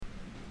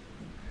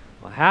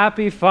Well,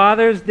 happy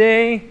Father's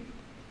Day.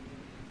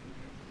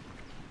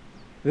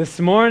 This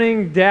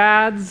morning,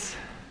 dads,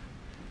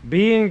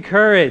 be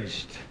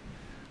encouraged.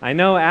 I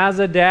know as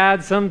a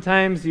dad,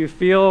 sometimes you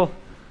feel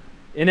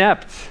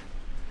inept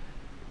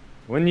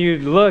when you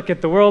look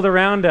at the world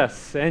around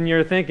us and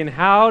you're thinking,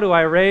 how do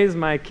I raise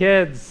my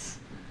kids?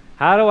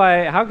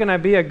 How can I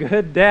be a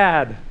good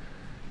dad?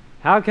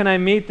 How can I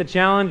meet the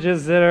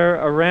challenges that are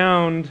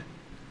around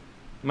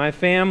my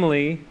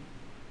family?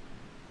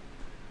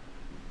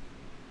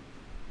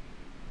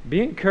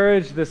 Be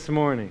encouraged this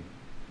morning.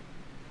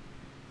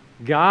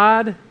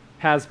 God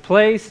has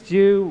placed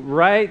you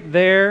right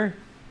there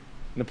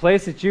in the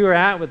place that you are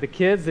at with the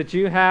kids that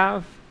you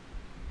have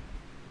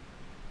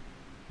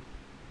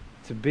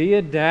to be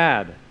a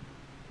dad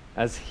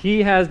as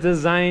He has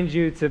designed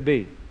you to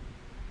be.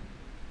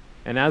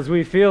 And as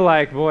we feel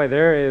like, boy,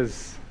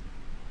 there's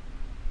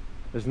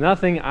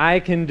nothing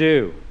I can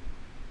do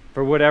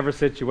for whatever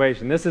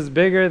situation. This is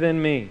bigger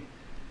than me.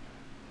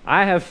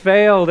 I have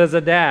failed as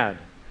a dad.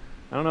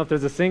 I don't know if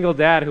there's a single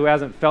dad who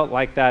hasn't felt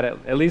like that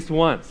at least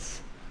once,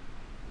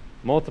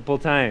 multiple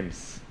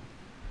times.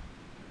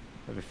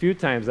 There's a few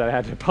times that I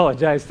had to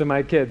apologize to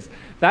my kids.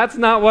 That's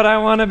not what I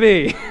want to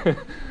be.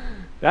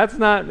 That's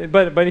not,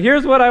 but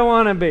here's what I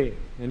want to be.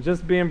 And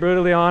just being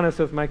brutally honest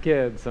with my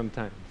kids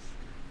sometimes.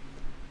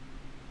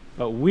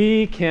 But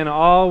we can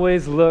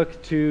always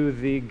look to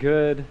the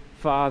good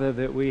Father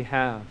that we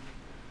have.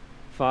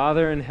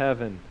 Father in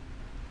heaven.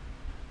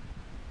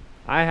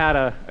 I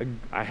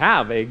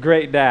have a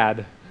great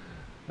dad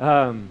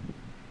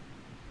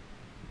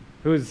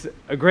who's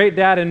a great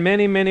dad in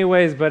many, many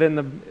ways, but in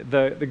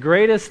the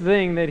greatest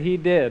thing that he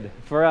did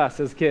for us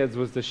as kids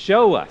was to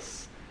show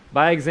us,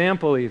 by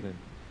example even,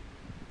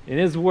 in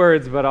his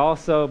words, but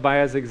also by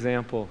his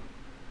example,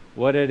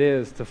 what it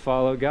is to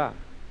follow God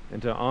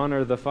and to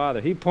honor the Father.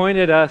 He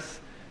pointed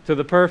us to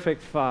the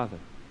perfect Father.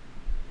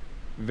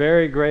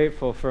 Very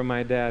grateful for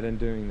my dad in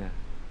doing that.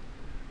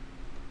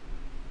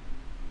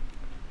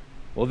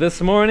 Well,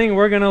 this morning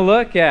we're going to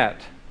look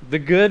at the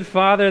good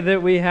Father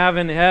that we have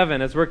in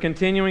heaven as we're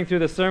continuing through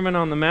the Sermon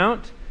on the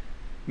Mount,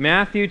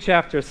 Matthew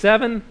chapter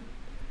 7.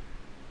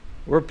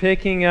 We're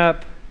picking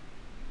up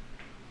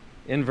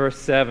in verse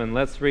 7.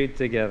 Let's read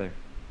together.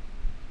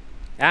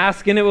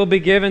 Ask and it will be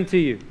given to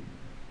you.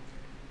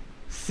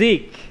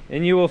 Seek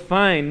and you will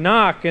find.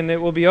 Knock and it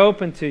will be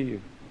opened to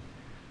you.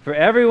 For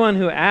everyone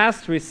who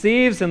asks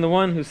receives, and the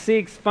one who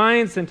seeks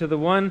finds, and to the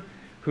one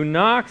who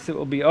knocks it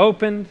will be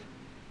opened.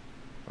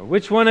 Or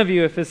which one of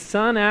you, if his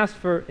son asks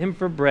him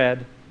for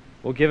bread,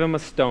 will give him a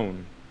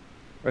stone?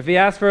 Or if he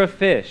asks for a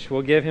fish,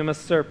 will give him a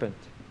serpent?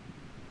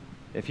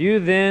 If you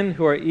then,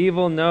 who are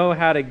evil, know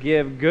how to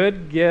give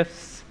good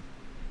gifts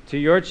to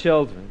your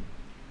children,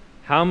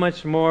 how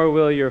much more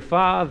will your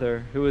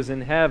Father, who is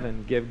in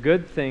heaven, give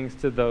good things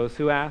to those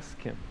who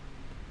ask Him?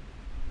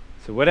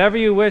 So whatever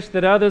you wish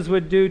that others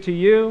would do to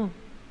you,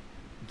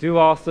 do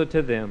also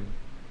to them,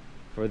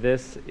 for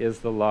this is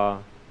the law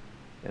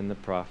and the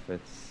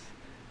prophets.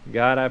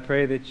 God, I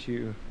pray that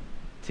you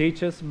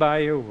teach us by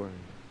your word.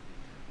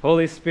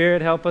 Holy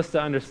Spirit, help us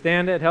to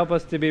understand it. Help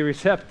us to be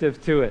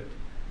receptive to it,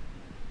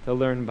 to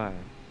learn by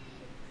it.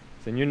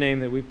 It's in your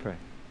name that we pray.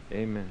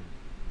 Amen.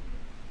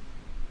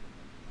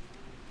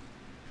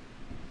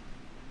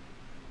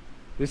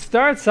 It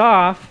starts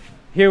off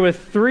here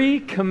with 3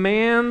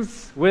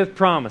 commands with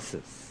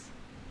promises.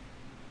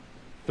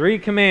 3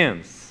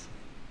 commands.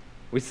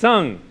 We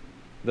sung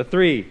the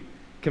 3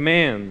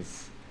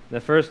 commands in the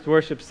first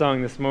worship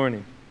song this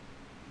morning.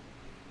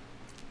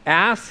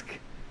 Ask,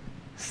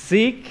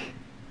 seek,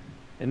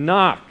 and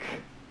knock.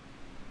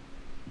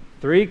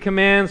 3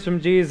 commands from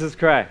Jesus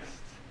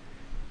Christ.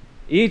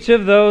 Each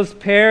of those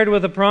paired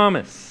with a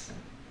promise.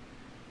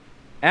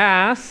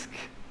 Ask,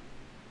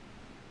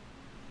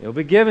 it will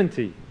be given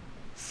to you.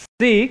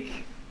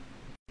 Seek,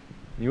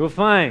 you will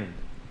find.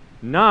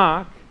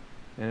 Knock,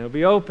 and it will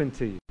be open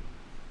to you.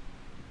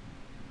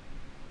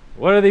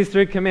 What are these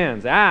 3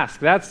 commands? Ask,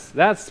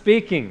 that's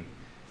speaking.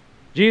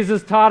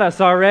 Jesus taught us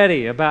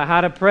already about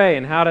how to pray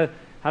and how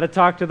to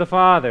talk to the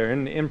Father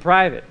in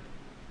private.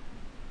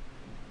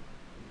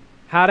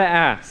 How to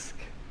ask.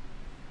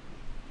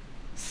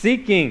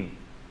 Seeking.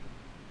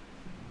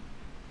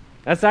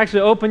 That's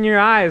actually open your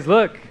eyes.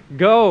 Look,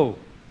 go,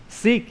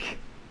 seek.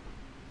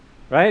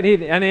 Right?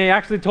 He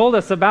actually told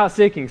us about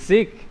seeking.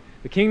 Seek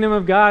the kingdom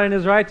of God and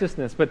His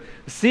righteousness. But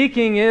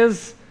seeking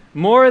is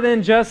more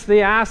than just the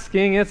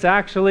asking. It's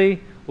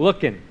actually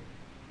looking.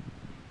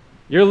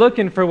 You're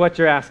looking for what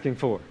you're asking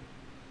for.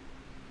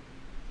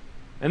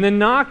 And then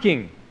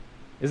knocking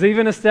is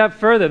even a step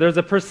further. There's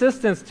a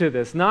persistence to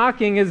this.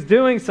 Knocking is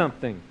doing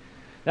something.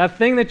 That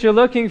thing that you're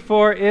looking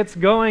for, it's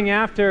going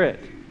after it.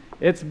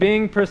 It's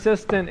being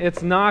persistent.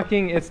 It's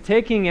knocking. It's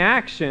taking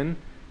action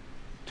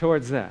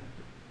towards that.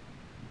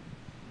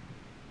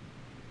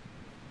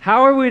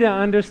 How are we to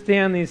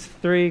understand these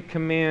 3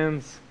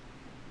 commands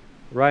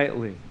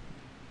rightly?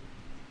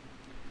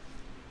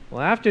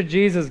 Well, after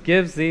Jesus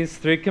gives these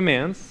 3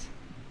 commands,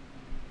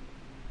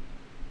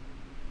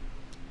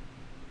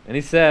 and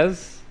He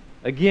says,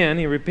 again,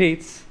 he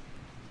repeats,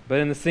 but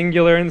in the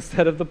singular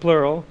instead of the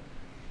plural.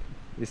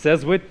 He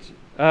says,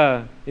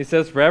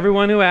 for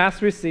everyone who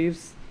asks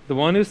receives, the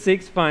one who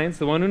seeks finds,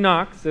 the one who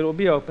knocks, it will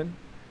be open.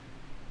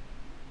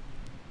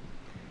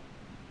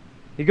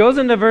 He goes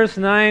into verse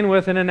 9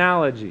 with an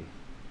analogy,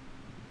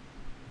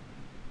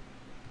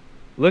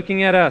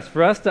 looking at us,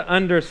 for us to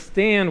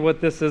understand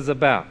what this is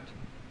about.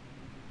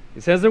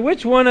 He says, or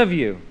which one of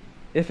you,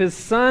 if his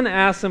son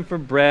asks him for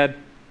bread,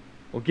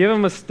 will give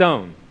him a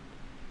stone?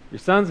 Your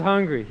son's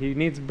hungry, he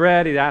needs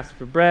bread, he asks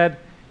for bread.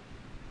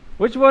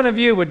 Which one of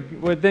you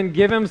would then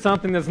give him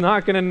something that's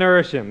not going to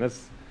nourish him?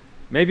 That's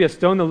maybe a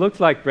stone that looks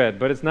like bread,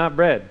 but it's not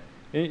bread.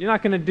 You're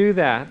not going to do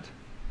that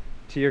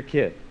to your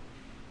kid.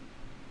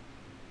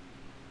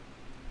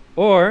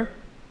 Or,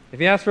 if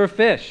he asks for a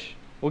fish,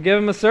 we'll give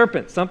him a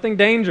serpent, something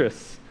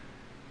dangerous.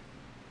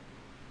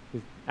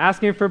 He's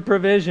asking for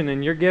provision,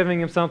 and you're giving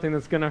him something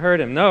that's going to hurt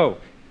him. No.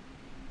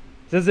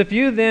 It says, if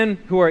you then,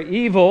 who are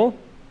evil,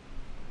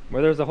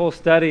 where there's a whole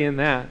study in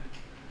that,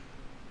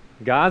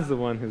 God's the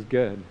one who's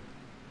good.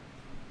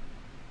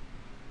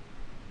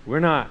 We're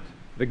not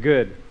the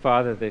good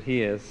Father that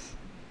He is.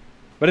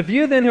 But if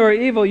you then who are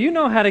evil, you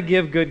know how to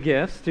give good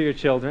gifts to your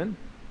children,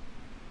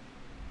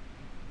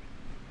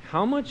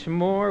 how much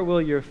more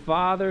will your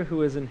Father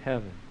who is in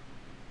heaven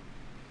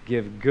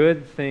give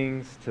good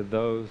things to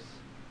those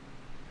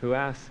who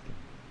ask Him?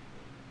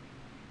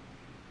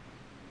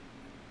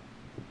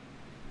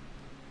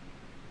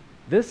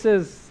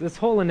 This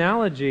whole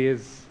analogy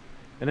is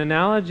an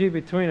analogy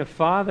between a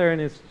father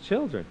and his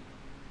children.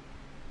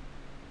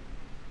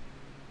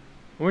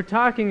 We're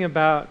talking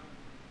about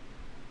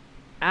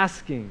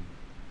asking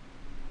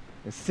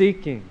and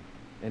seeking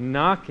and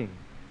knocking.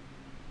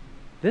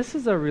 This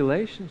is a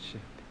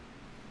relationship.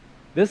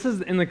 This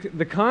is in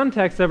the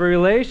context of a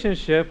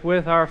relationship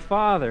with our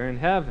Father in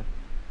heaven.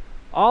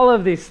 All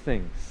of these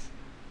things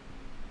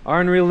are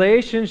in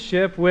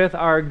relationship with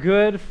our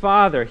good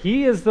Father.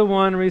 He is the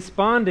one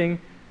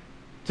responding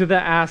to the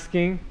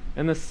asking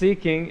and the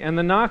seeking and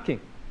the knocking.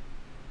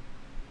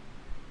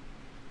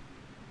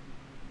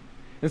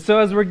 And so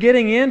as we're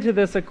getting into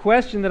this, a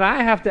question that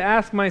I have to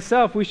ask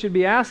myself, we should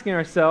be asking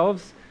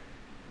ourselves,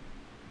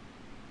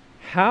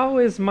 how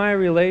is my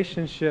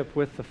relationship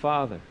with the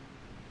Father?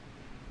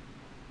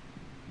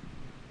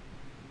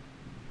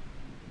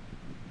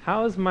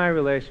 How is my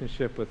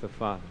relationship with the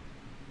Father?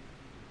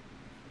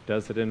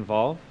 Does it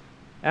involve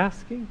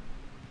asking?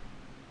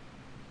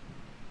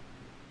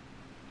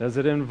 Does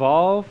it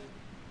involve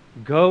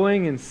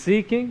going and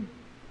seeking?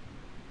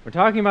 We're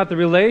talking about the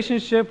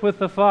relationship with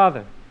the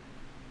Father.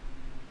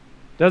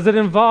 Does it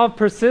involve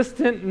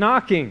persistent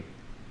knocking?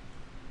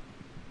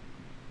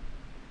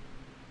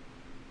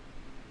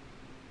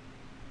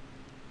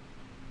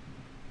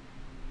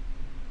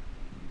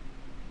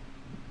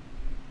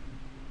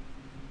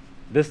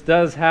 This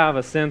does have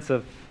a sense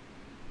of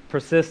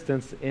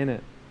persistence in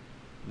it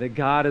that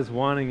God is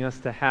wanting us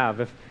to have.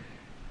 If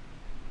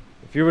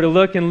you were to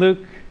look in Luke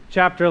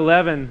chapter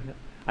 11,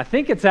 I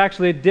think it's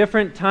actually a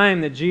different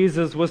time that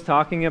Jesus was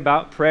talking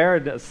about prayer,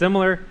 a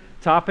similar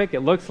topic.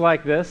 It looks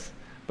like this,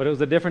 but it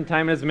was a different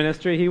time in his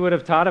ministry. He would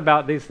have taught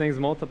about these things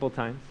multiple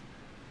times.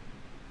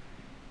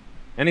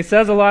 And he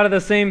says a lot of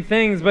the same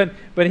things, but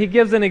he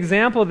gives an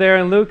example there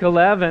in Luke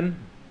 11.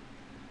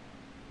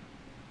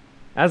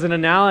 As an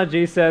analogy,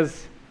 he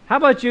says, how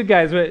about you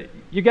guys?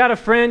 You got a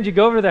friend, you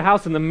go over to their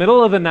house in the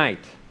middle of the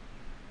night.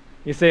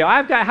 You say,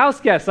 I've got house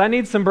guests, I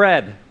need some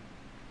bread.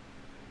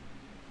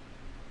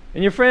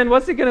 And your friend,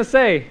 what's he going to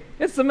say?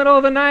 It's the middle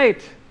of the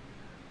night.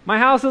 My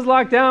house is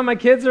locked down, my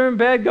kids are in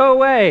bed, go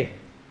away.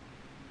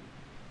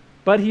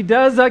 But he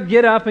does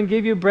get up and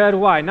give you bread.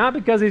 Why? Not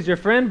because he's your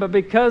friend, but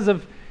because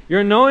of your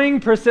annoying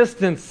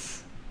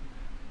persistence.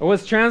 Or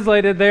what's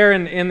translated there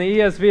in the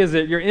ESV is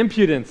that your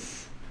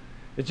impudence.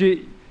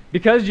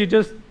 Because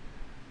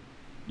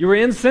you were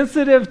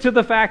insensitive to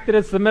the fact that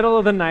it's the middle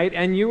of the night,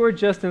 and you were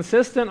just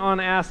insistent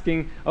on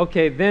asking,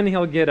 okay, then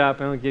he'll get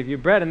up and he'll give you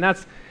bread. And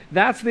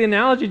that's the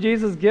analogy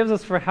Jesus gives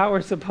us for how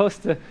we're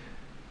supposed to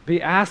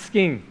be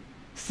asking,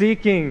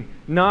 seeking,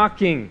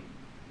 knocking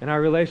in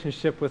our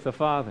relationship with the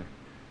Father.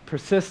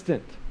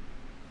 Persistent.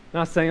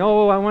 Not saying,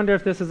 oh, I wonder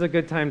if this is a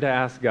good time to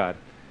ask God.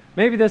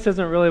 Maybe this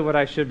isn't really what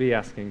I should be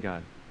asking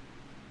God.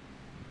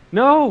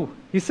 No,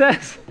 he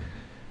says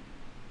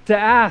to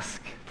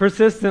ask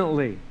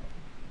persistently,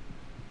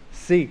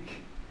 seek,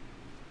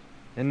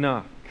 and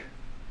knock.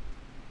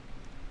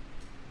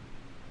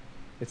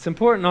 It's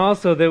important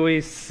also that we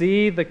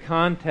see the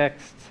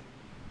context.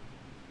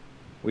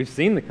 We've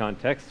seen the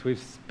context. We've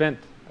spent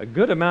a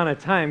good amount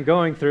of time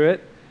going through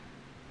it.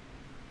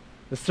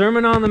 The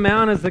Sermon on the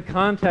Mount is the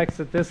context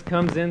that this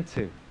comes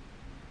into.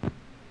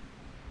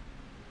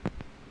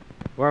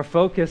 Where our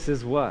focus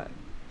is what?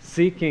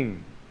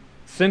 Seeking.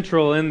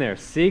 Central in there.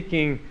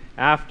 Seeking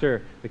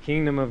after the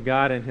kingdom of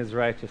God and His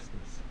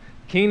righteousness.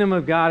 The kingdom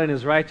of God and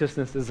His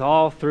righteousness is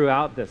all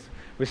throughout this.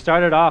 We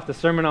started off the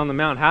Sermon on the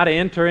Mount, how to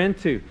enter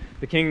into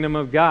the kingdom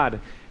of God.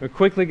 We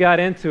quickly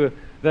got into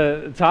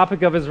the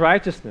topic of His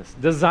righteousness,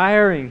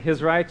 desiring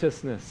His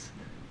righteousness.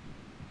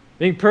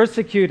 being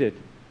persecuted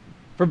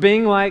for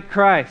being like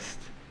Christ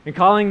and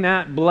calling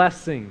that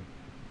blessing.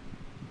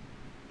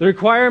 The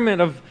requirement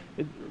of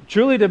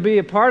truly to be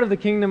a part of the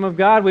kingdom of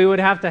God, we would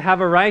have to have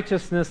a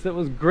righteousness that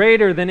was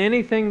greater than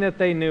anything that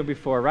they knew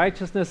before.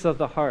 Righteousness of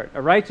the heart.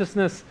 A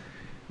righteousness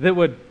that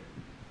would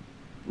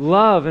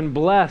love and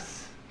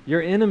bless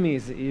your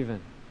enemies even.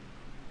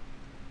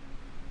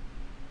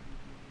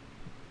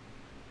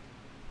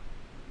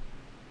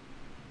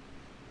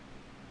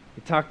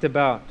 He talked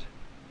about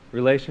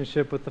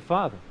relationship with the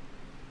Father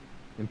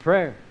in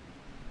prayer.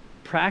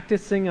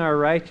 Practicing our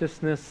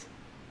righteousness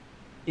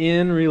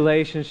in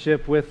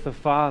relationship with the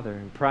Father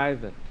in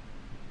private.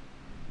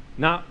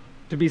 Not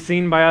to be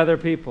seen by other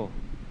people.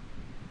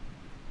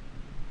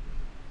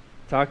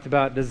 Talked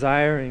about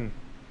desiring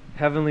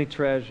heavenly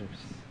treasures.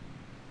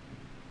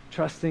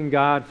 Trusting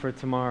God for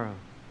tomorrow.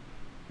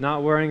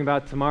 Not worrying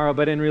about tomorrow,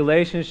 but in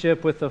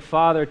relationship with the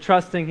Father,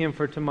 trusting Him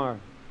for tomorrow.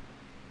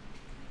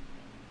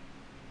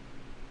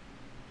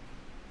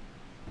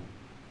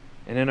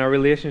 And in our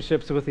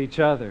relationships with each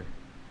other,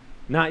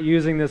 not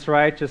using this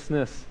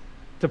righteousness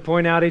to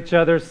point out each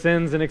other's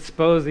sins and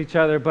expose each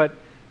other, but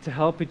to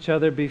help each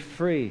other be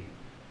free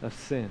of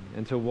sin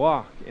and to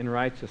walk in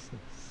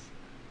righteousness.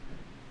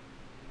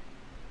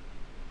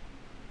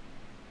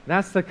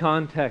 That's the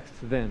context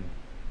then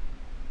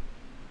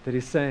that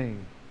he's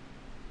saying.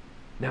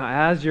 Now,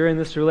 as you're in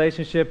this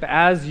relationship,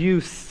 as you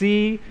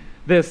see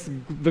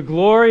the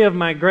glory of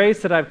my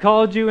grace that I've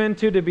called you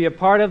into to be a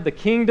part of the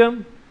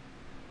kingdom,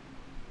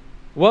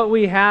 what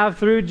we have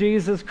through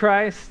Jesus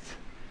Christ,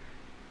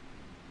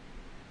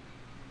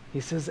 he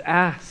says,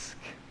 ask.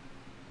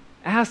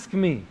 Ask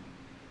me.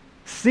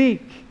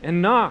 Seek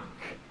and knock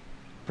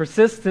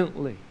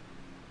persistently.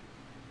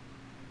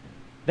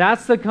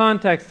 That's the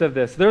context of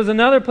this. There's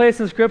another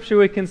place in Scripture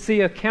we can see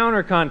a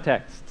counter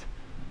context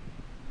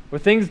where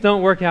things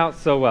don't work out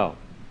so well.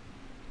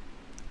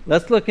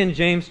 Let's look in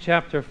James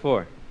chapter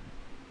 4.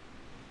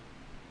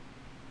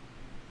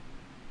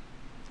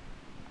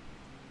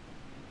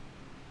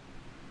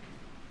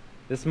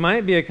 This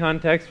might be a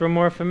context we're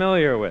more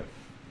familiar with,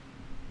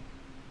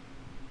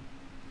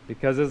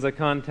 because it's a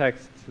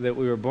context that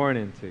we were born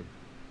into.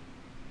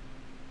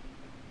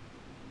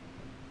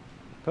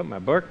 Put my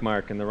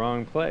bookmark in the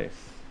wrong place.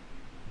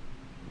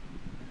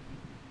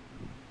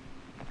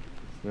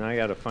 So now I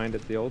got to find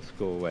it the old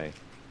school way.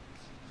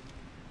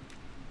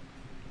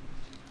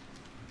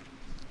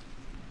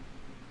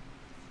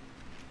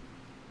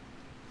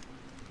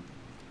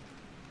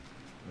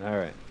 All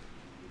right.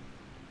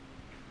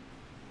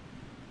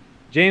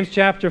 James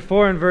chapter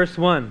 4 and verse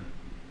 1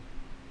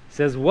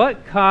 says,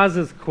 what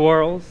causes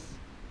quarrels?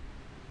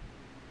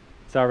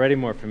 It's already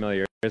more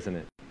familiar, isn't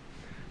it?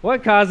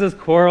 What causes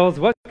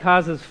quarrels? What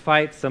causes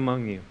fights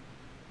among you?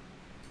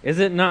 Is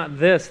it not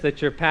this,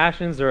 that your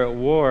passions are at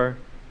war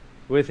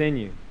within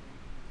you?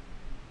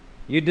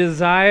 You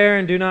desire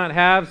and do not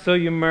have, so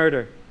you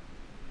murder.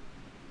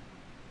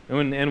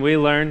 And we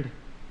learned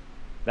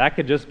that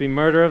could just be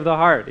murder of the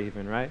heart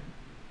even, right?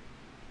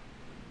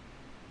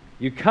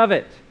 You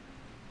covet,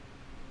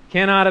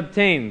 cannot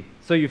obtain,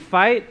 so you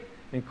fight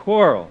and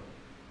quarrel.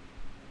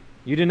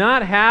 You do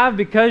not have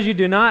because you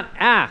do not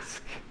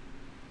ask.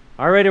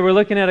 Already we're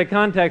looking at a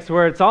context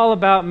where it's all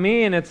about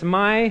me and it's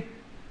my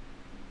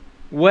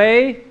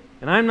way,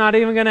 and I'm not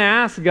even going to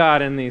ask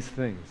God in these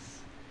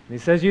things. And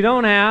he says you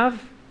don't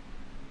have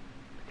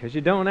because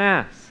you don't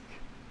ask.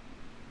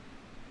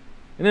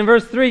 And in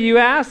verse 3, you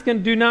ask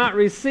and do not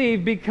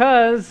receive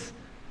because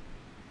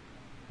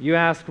you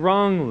ask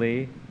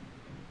wrongly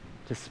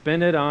to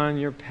spend it on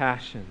your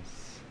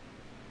passions.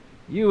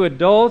 You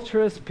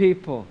adulterous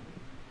people,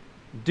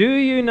 do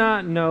you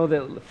not know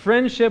that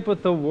friendship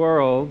with the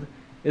world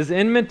is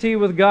enmity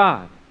with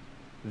God?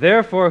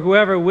 Therefore,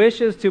 whoever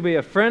wishes to be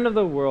a friend of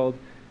the world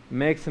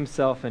makes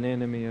himself an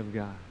enemy of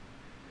God.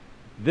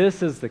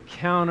 This is the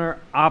counter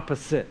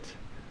opposite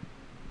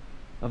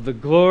of the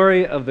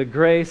glory of the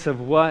grace of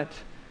what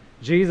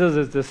Jesus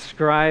is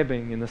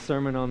describing in the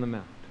Sermon on the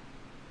Mount.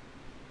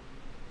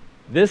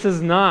 This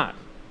is not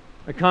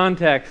a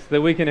context that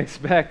we can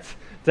expect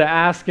to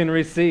ask and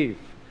receive,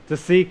 to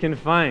seek and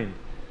find,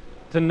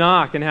 to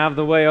knock and have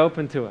the way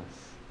open to us.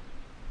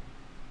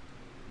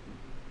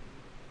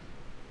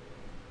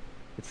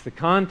 It's the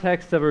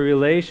context of a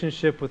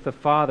relationship with the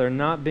Father,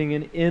 not being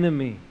an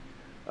enemy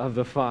of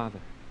the Father.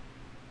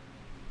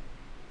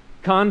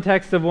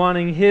 Context of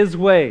wanting His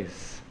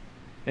ways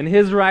and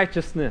His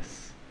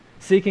righteousness,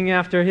 seeking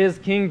after His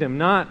kingdom,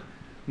 not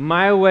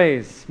my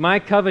ways, my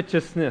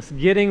covetousness,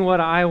 getting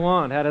what I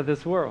want out of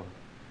this world.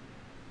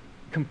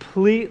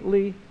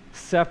 Completely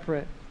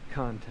separate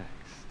context.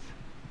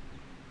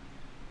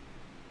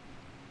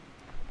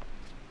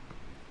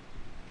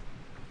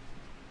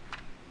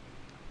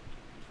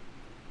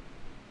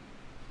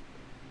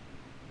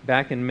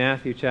 Back in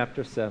Matthew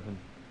chapter 7,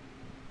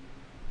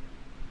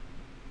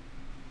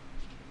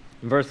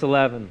 verse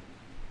 11.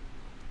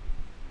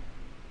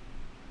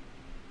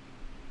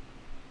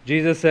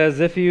 Jesus says,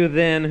 if you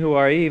then who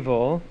are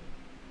evil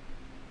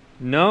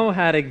know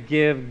how to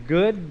give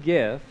good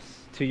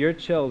gifts to your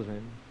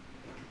children,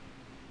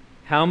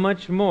 how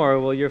much more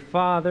will your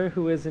Father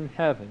who is in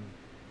heaven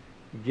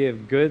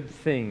give good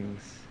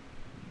things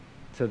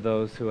to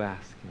those who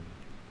ask Him?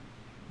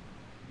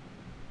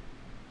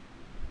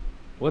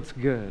 What's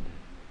good?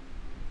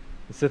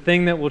 It's a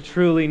thing that will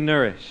truly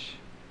nourish.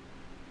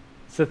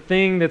 It's a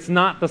thing that's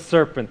not the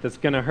serpent that's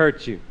going to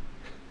hurt you.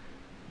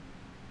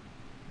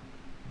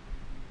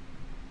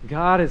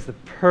 God is the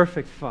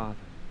perfect Father.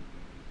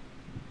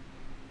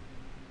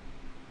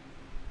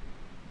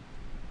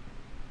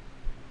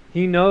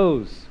 He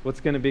knows what's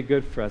going to be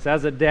good for us.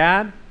 As a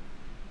dad,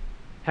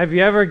 have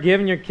you ever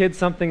given your kids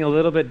something a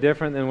little bit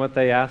different than what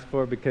they asked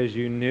for because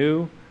you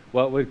knew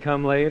what would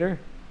come later?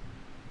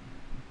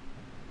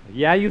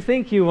 Yeah, you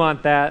think you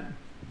want that.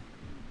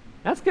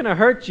 That's going to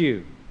hurt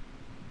you.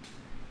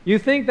 You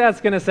think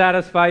that's going to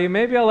satisfy you.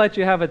 Maybe I'll let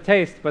you have a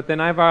taste, but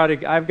then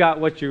I've got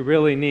what you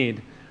really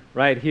need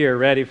right here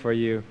ready for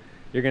you.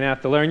 You're going to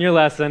have to learn your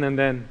lesson, and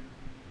then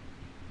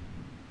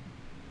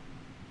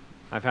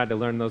I've had to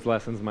learn those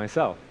lessons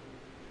myself.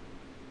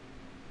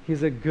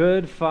 He's a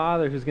good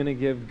Father who's going to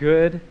give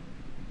good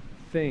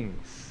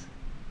things.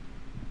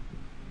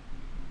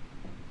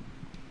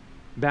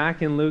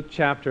 Back in Luke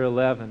chapter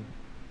 11,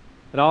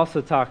 it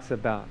also talks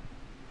about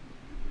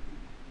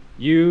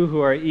you who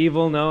are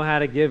evil know how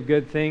to give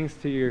good things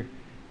to your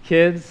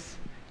kids.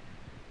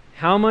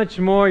 How much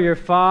more your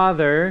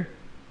Father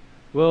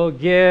will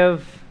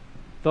give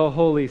the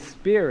Holy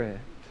Spirit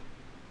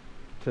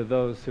to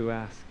those who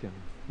ask Him.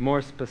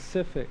 More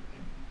specific,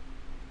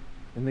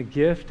 and the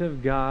gift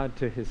of God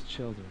to His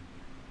children.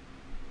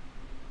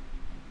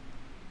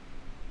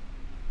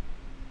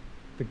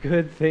 The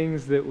good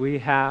things that we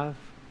have,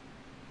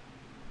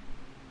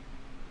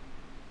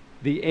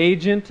 the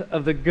agent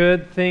of the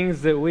good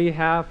things that we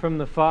have from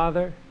the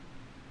Father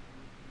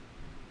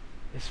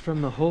is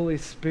from the Holy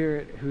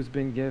Spirit who's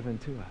been given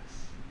to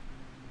us.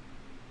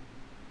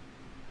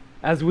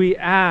 As we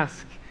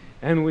ask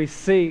and we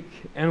seek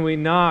and we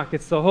knock,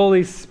 it's the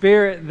Holy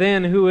Spirit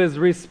then who is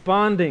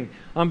responding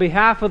on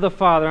behalf of the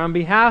Father, on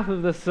behalf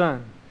of the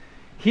Son.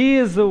 He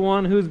is the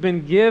one who's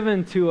been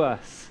given to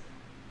us.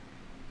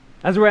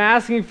 As we're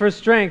asking for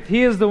strength,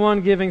 He is the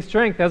one giving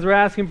strength. As we're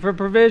asking for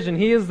provision,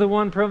 He is the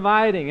one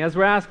providing. As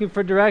we're asking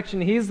for direction,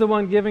 He's the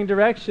one giving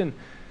direction.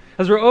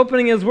 As we're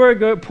opening His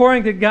Word,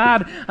 pouring to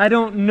God, I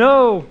don't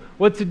know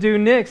what to do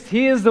next.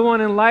 He is the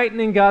one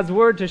enlightening God's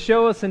Word to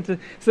show us.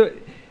 So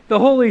the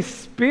Holy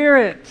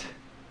Spirit,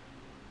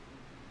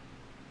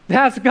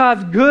 that's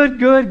God's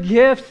good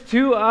gift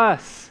to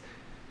us.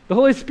 The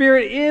Holy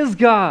Spirit is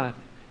God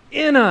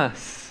in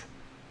us.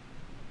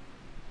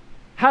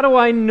 How do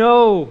I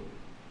know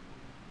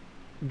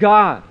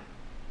God?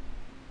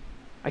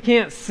 I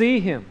can't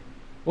see Him.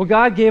 Well,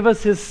 God gave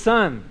us His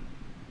Son.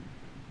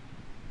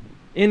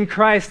 In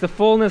Christ, the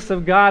fullness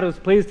of God was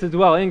pleased to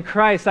dwell. In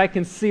Christ, I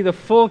can see the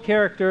full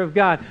character of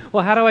God.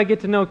 Well, how do I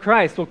get to know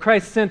Christ? Well,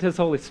 Christ sent His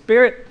Holy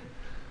Spirit.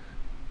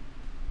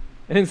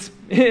 And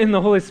in the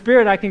Holy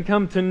Spirit, I can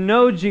come to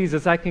know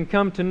Jesus. I can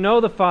come to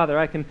know the Father.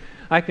 I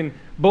can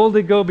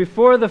boldly go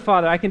before the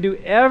Father. I can do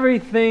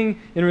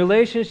everything in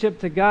relationship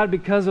to God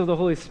because of the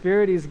Holy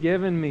Spirit He's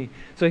given me.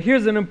 So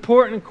here's an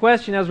important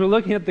question as we're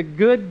looking at the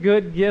good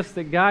gifts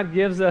that God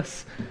gives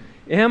us.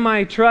 Am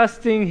I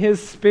trusting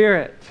His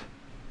Spirit?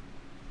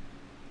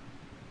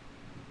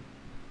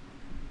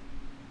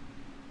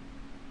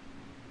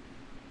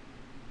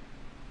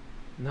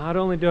 Not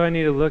only do I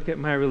need to look at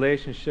my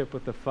relationship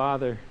with the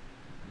Father,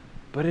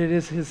 but it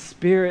is His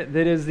Spirit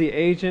that is the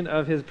agent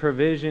of His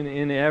provision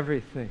in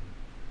everything.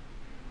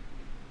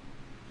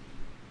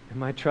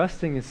 Am I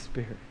trusting His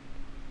Spirit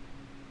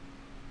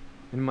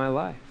in my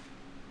life?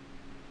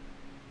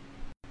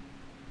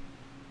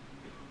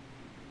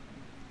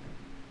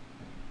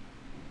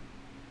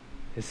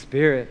 His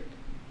Spirit.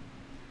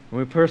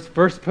 When we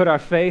first put our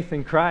faith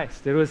in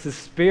Christ, it was His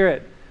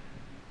Spirit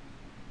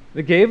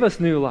that gave us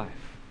new life.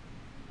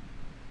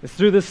 It's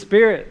through the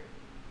Spirit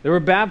that we're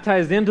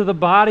baptized into the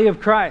body of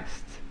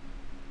Christ.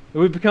 That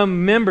we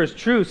become members,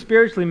 true,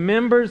 spiritually,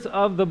 members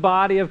of the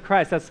body of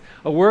Christ. That's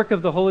a work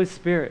of the Holy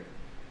Spirit.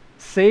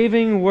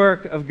 Saving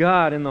work of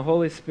God in the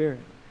Holy Spirit.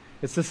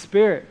 It's the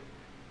Spirit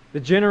that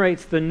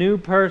generates the new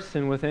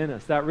person within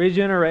us. That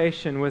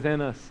regeneration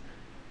within us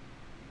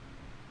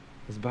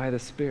is by the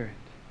Spirit.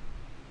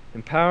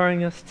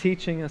 Empowering us,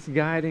 teaching us,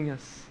 guiding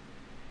us.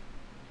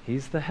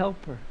 He's the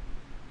helper.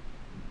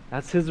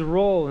 That's His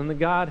role in the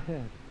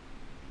Godhead.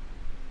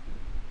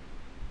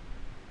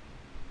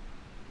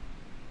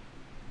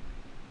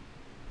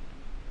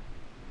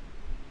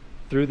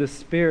 Through the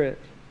Spirit,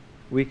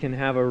 we can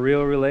have a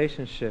real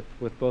relationship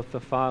with both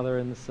the Father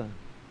and the Son.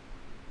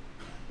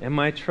 Am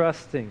I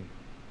trusting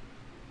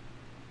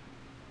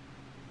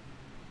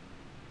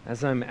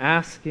as I'm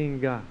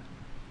asking God,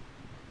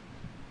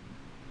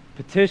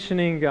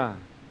 petitioning God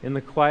in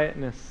the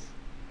quietness?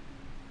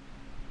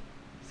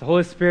 It's the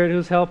Holy Spirit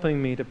who's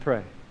helping me to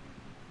pray.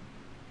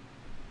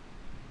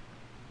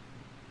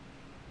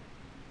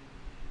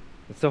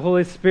 It's the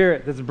Holy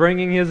Spirit that's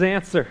bringing His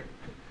answer.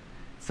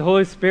 It's the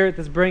Holy Spirit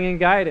that's bringing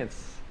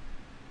guidance.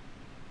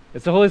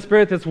 It's the Holy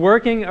Spirit that's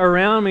working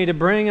around me to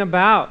bring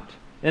about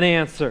an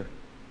answer.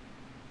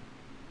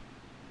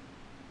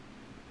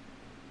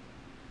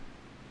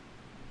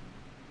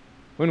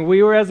 When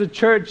we were as a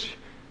church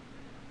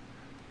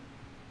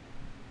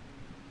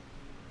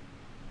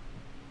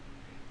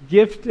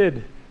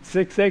gifted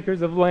 6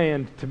 acres of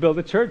land to build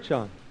a church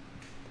on,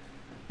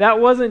 that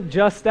wasn't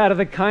just out of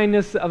the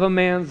kindness of a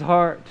man's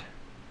heart.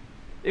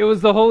 It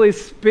was the Holy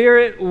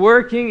Spirit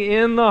working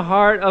in the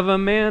heart of a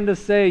man to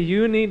say,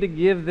 you need to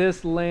give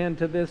this land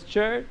to this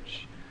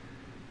church.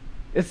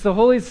 It's the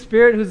Holy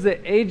Spirit who's the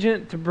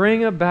agent to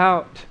bring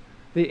about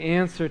the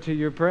answer to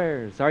your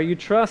prayers. Are you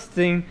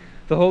trusting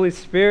the Holy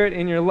Spirit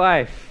in your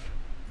life?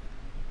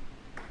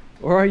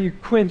 Or are you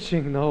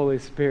quenching the Holy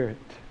Spirit?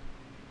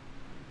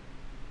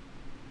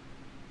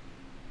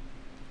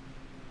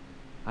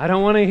 I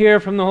don't want to hear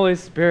from the Holy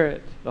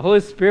Spirit. The Holy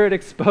Spirit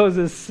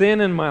exposes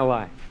sin in my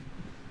life.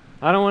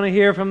 I don't want to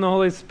hear from the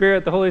Holy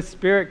Spirit. The Holy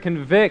Spirit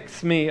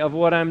convicts me of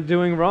what I'm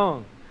doing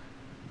wrong.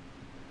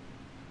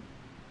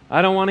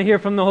 I don't want to hear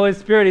from the Holy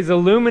Spirit. He's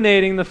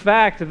illuminating the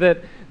fact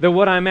that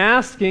what I'm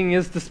asking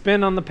is to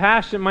spend on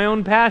my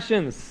own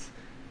passions.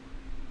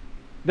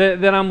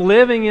 That I'm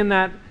living in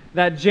that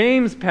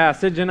James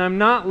passage and I'm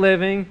not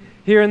living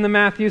here in the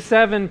Matthew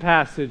 7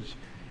 passage.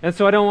 And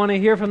so I don't want to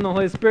hear from the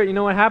Holy Spirit. You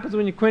know what happens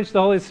when you quench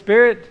the Holy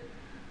Spirit?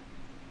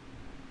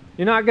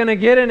 You're not going to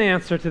get an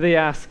answer to the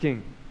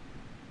asking.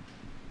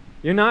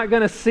 You're not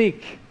going to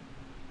seek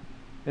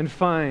and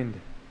find.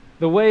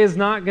 The way is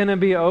not going to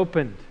be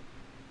opened.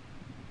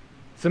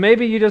 So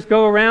maybe you just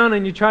go around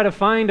and you try to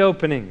find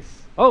openings.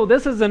 Oh,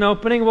 this is an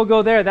opening, we'll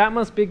go there. That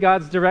must be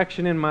God's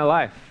direction in my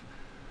life.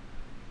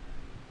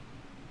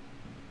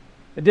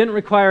 It didn't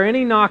require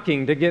any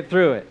knocking to get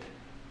through it.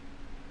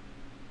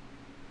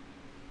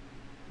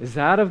 Is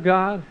that of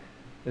God?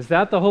 Is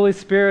that the Holy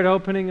Spirit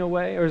opening a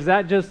way? Or is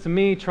that just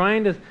me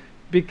trying to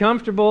be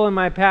comfortable in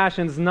my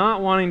passions,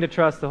 not wanting to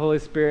trust the Holy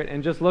Spirit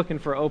and just looking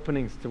for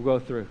openings to go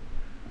through?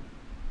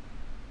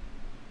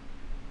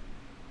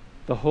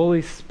 The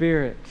Holy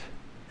Spirit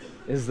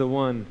is the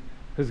one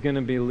who's going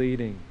to be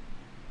leading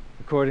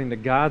according to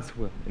God's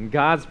will and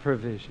God's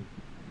provision.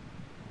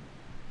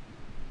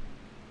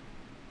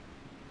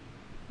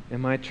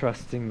 Am I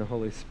trusting the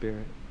Holy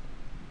Spirit?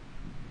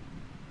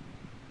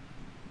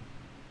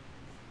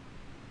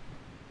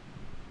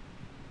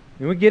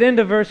 And we get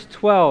into verse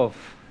 12.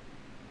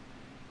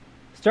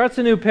 Starts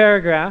a new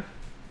paragraph,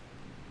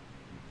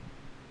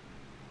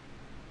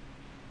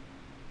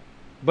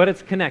 but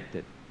it's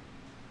connected.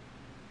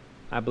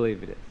 I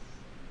believe it is.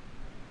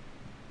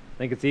 I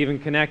think it's even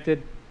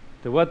connected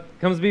to what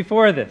comes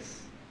before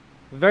this.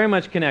 Very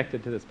much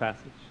connected to this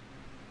passage.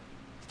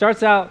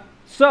 Starts out,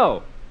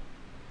 so.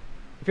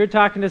 If you're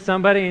talking to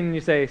somebody and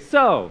you say,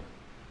 so,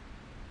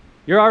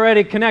 you're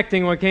already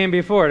connecting what came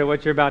before to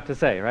what you're about to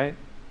say, right?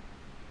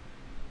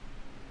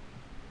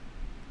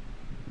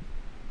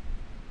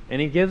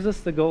 And he gives us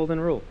the golden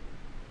rule.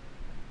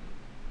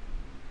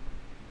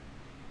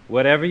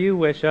 Whatever you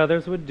wish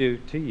others would do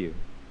to you,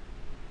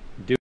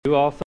 do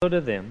also to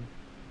them.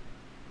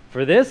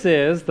 For this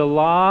is the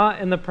law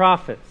and the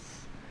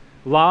prophets.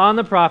 Law and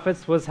the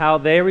prophets was how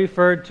they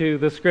referred to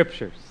the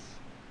Scriptures.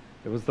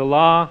 It was the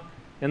law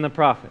and the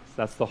prophets.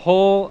 That's the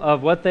whole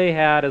of what they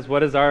had as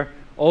what is our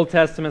Old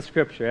Testament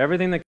Scripture.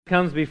 Everything that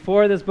comes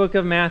before this book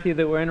of Matthew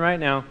that we're in right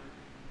now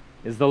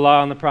is the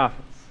law and the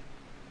prophets.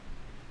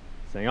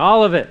 Saying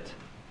all of it.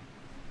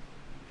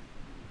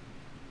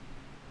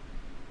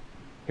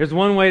 Here's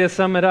one way to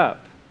sum it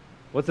up.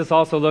 What's this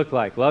also look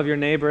like? Love your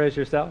neighbor as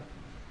yourself.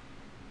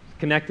 It's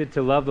connected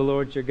to love the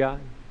Lord your God.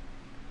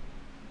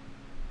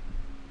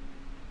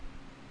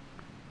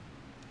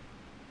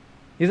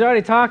 He's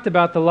already talked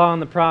about the law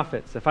and the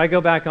prophets. If I go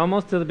back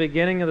almost to the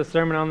beginning of the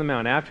Sermon on the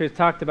Mount, after he's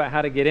talked about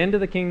how to get into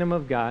the kingdom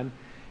of God,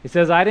 he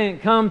says, I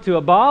didn't come to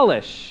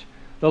abolish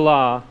the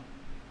law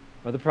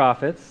or the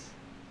prophets,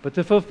 but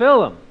to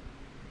fulfill them.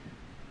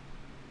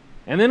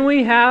 And then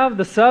we have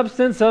the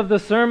substance of the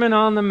Sermon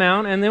on the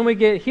Mount, and then we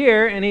get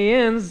here, and he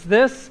ends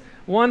this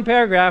one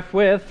paragraph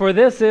with, for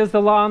this is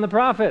the law and the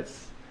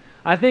prophets.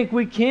 I think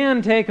we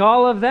can take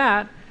all of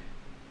that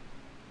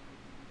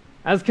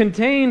as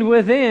contained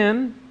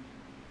within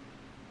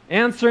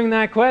answering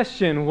that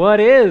question, what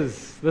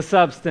is the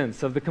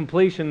substance of the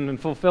completion and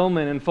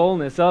fulfillment and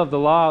fullness of the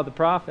law of the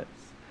prophets?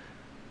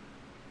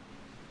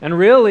 And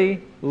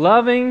really,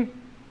 loving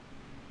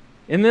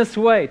in this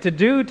way, to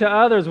do to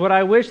others what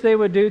I wish they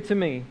would do to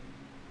me,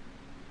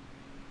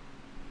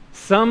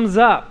 sums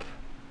up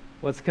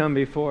what's come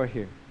before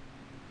here.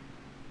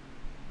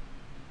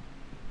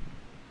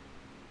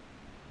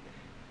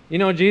 You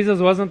know, Jesus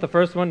wasn't the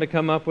first one to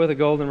come up with a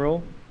golden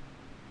rule.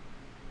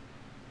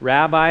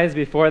 Rabbis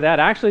before that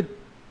actually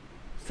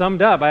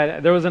summed up.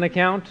 There was an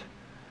account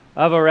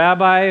of a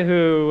rabbi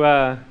who,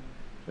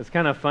 it's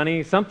kind of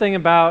funny, something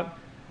about,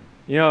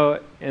 you know,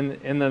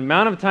 in the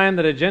amount of time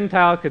that a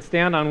Gentile could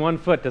stand on one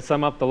foot to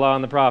sum up the law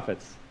and the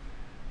prophets.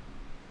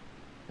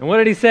 And what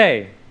did he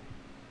say?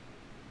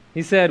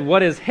 He said,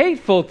 what is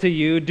hateful to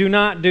you, do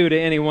not do to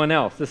anyone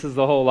else. This is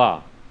the whole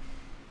law.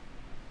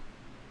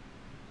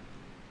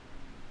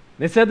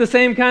 They said the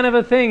same kind of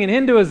a thing in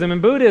Hinduism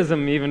and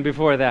Buddhism even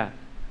before that.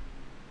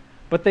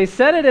 But they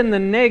said it in the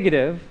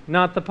negative,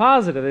 not the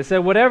positive. They said,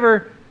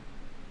 whatever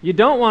you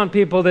don't want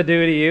people to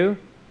do to you,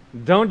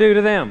 don't do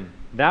to them.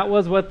 That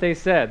was what they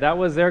said. That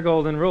was their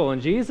golden rule.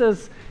 And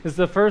Jesus is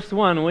the first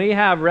one we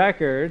have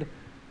record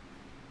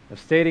of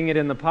stating it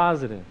in the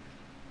positive.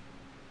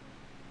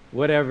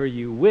 Whatever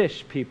you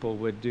wish people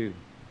would do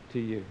to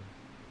you,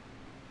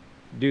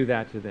 do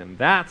that to them.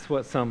 That's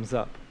what sums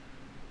up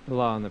the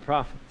law and the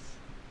prophets.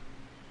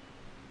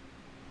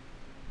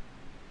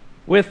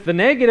 With the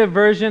negative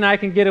version, I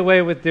can get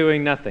away with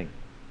doing nothing.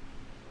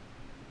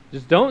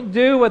 Just don't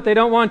do what they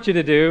don't want you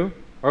to do,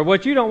 or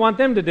what you don't want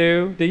them to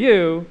do to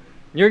you,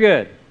 you're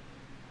good.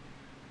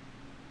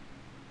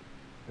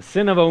 The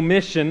sin of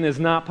omission is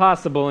not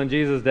possible in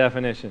Jesus'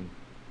 definition.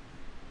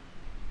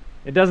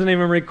 It doesn't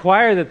even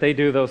require that they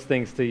do those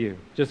things to you.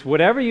 Just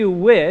whatever you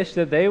wish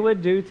that they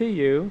would do to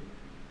you,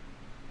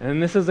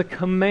 and this is a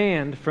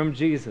command from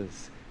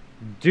Jesus,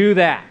 do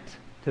that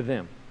to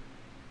them.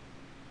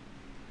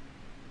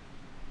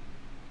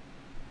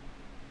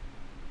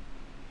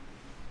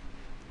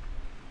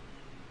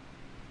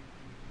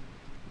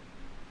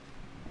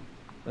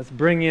 Let's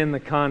bring in the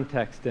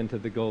context into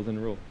the golden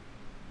rule.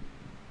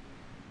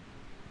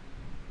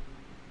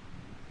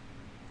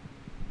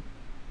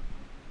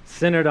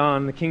 Centered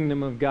on the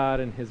kingdom of God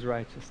and His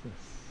righteousness.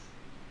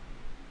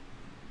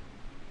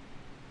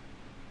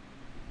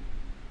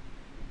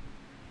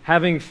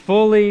 Having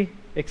fully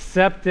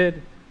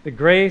accepted the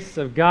grace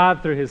of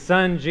God through His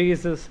Son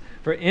Jesus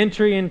for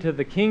entry into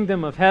the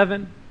kingdom of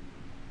heaven,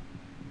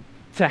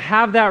 to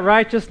have that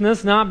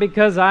righteousness not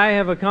because I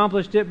have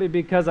accomplished it, but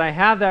because I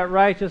have that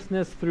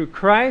righteousness through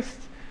Christ,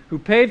 who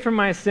paid for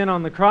my sin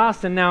on the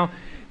cross, and now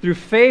through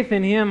faith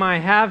in Him I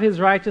have His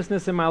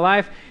righteousness in my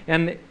life.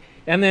 And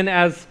then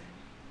as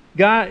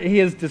God, He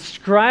is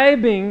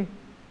describing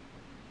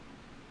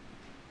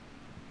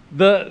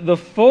the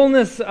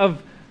fullness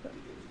of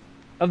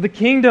the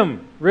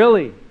kingdom,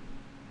 really,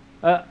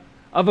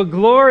 of a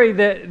glory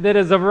that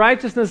is of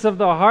righteousness of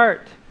the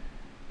heart,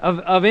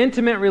 of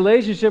intimate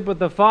relationship with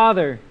the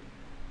Father.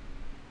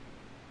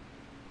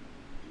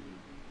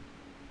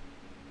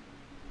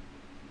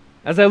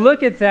 As I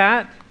look at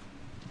that,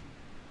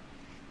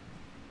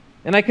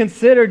 and I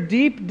consider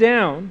deep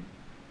down,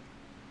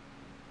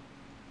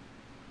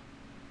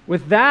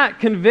 with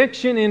that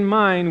conviction in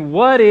mind,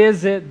 what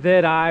is it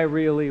that I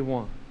really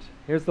want?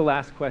 Here's the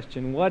last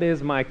question. What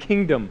is my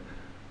kingdom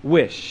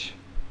wish?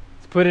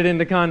 Let's put it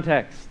into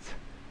context.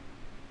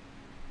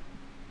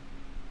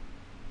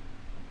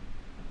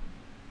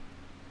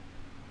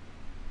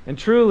 And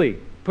truly,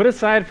 put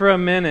aside for a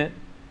minute,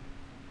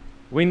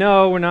 we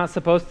know we're not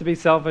supposed to be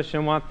selfish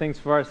and want things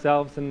for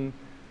ourselves, and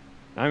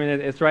I mean,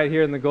 it's right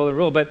here in the golden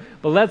rule. But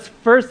let's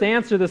first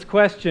answer this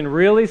question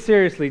really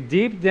seriously,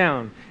 deep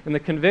down in the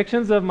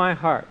convictions of my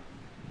heart.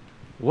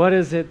 What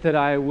is it that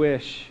I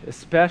wish,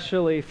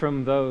 especially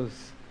from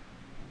those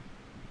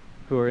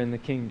who are in the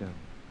kingdom?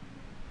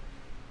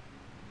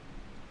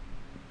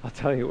 I'll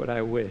tell you what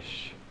I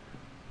wish.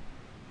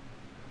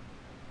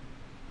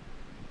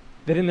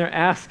 That in their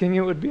asking,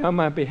 it would be on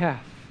my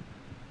behalf.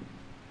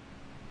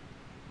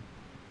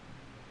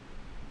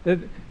 That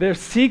they're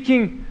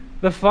seeking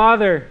the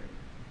Father,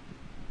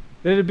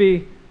 that it would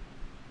be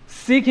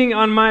seeking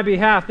on my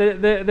behalf,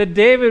 that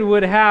David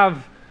would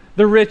have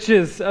the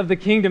riches of the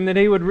kingdom, that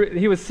he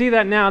would see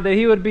that now, that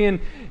he would be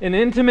in an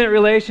intimate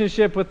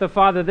relationship with the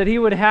Father, that he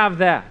would have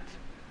that.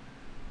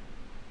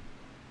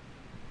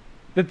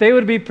 That they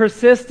would be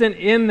persistent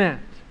in that.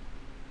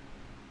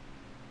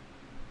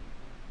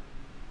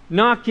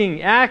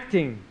 Knocking,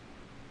 acting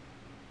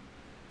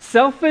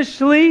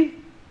selfishly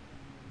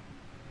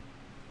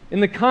in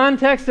the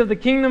context of the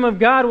kingdom of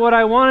God. What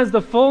I want is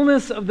the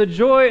fullness of the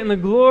joy and the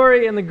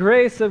glory and the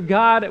grace of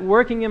God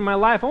working in my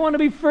life. I want to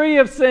be free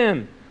of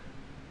sin.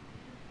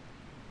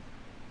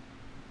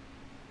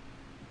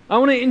 I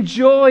want to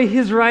enjoy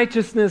His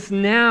righteousness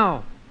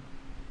now.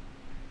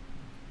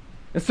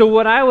 And so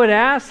what I would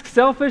ask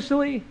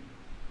selfishly,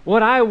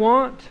 what I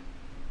want,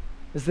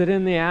 is that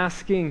in the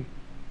asking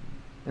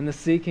and the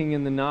seeking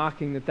and the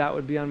knocking, that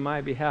would be on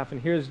my behalf.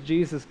 And here's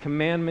Jesus'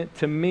 commandment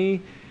to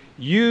me.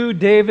 You,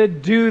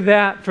 David, do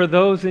that for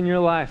those in your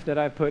life that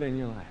I put in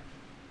your life.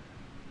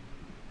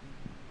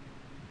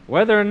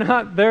 Whether or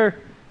not they're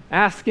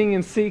asking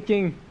and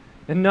seeking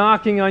and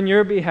knocking on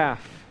your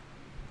behalf,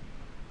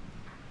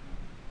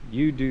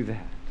 you do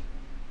that.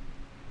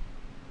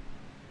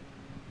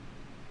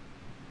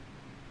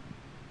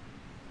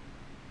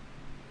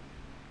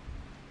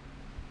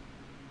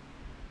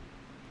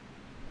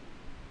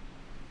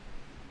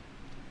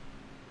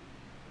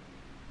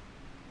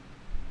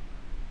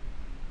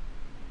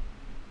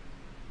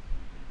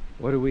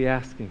 What are we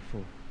asking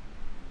for?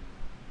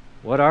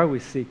 What are we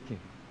seeking?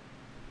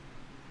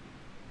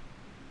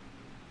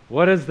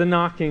 What does the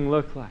knocking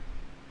look like?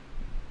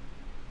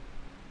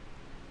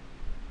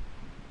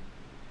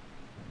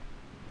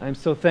 I'm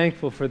so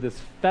thankful for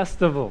this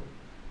festival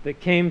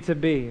that came to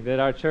be, that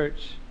our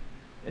church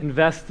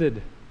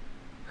invested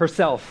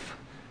herself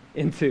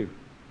into.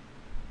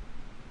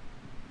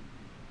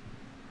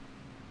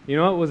 You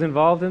know what was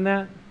involved in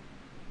that?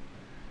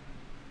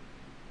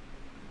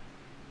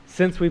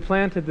 Since we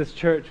planted this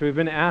church, we've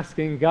been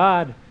asking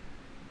God,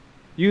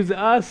 use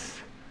us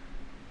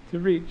to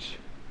reach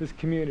this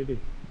community.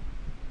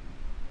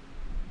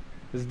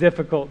 It's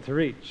difficult to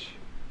reach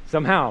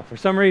somehow, for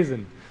some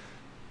reason.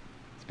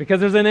 It's because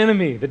there's an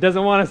enemy that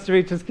doesn't want us to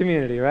reach this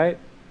community, right?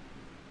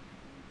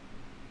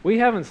 We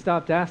haven't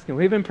stopped asking.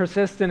 We've been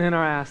persistent in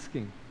our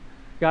asking.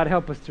 God,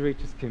 help us to reach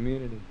this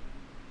community.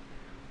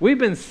 We've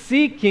been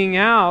seeking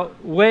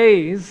out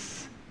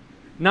ways,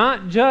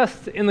 not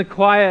just in the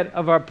quiet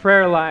of our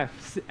prayer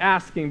life,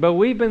 asking, but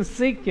we've been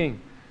seeking,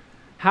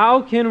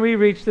 how can we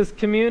reach this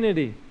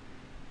community?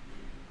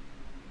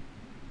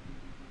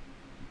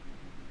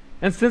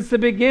 And since the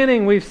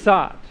beginning, we've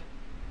sought.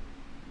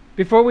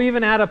 Before we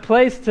even had a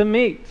place to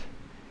meet.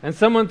 And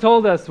someone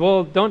told us,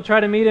 well, don't try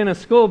to meet in a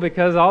school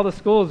because all the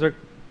schools are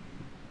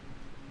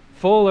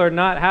full or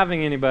not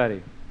having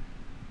anybody.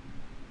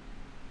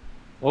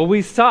 Well,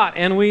 we sought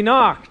and we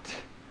knocked.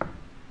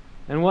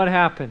 And what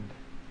happened?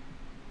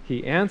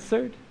 He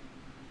answered.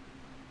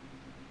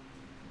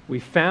 We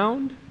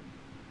found.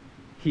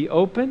 He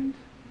opened.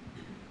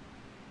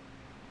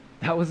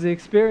 That was the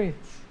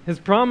experience. His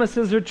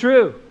promises are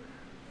true.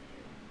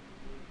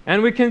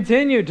 And we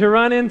continue to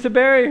run into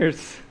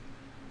barriers.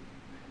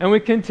 And we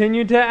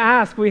continue to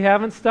ask. We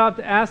haven't stopped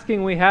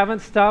asking. We haven't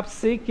stopped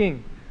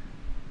seeking.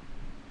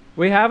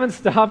 We haven't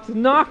stopped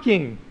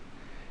knocking.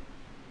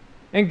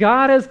 And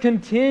God has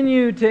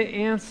continued to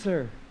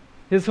answer.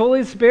 His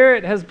Holy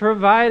Spirit has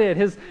provided.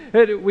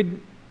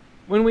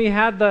 When we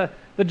had the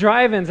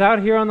drive-ins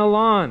out here on the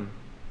lawn,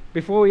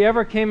 before we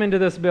ever came into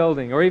this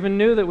building, or even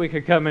knew that we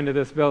could come into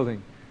this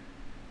building,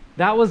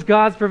 that was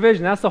God's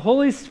provision. That's the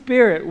Holy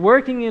Spirit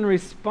working and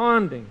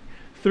responding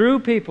through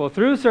people,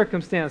 through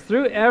circumstance,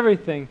 through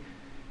everything,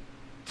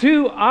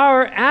 to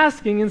our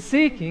asking and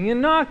seeking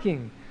and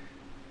knocking.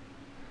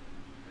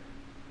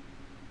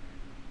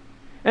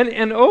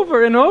 And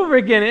over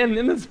again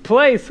in this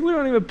place, we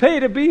don't even pay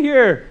to be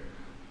here.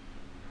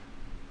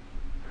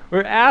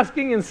 We're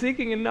asking and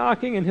seeking and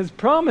knocking, and His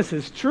promise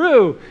is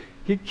true.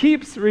 He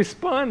keeps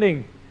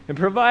responding and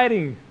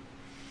providing.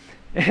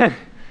 And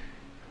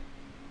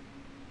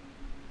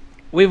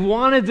we've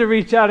wanted to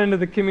reach out into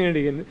the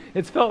community, and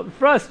it's felt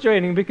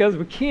frustrating because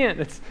we can't.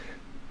 It's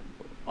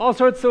all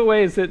sorts of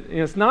ways that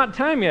it's not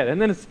time yet,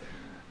 and then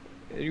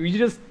you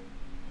just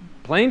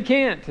plain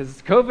can't.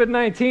 It's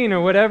COVID-19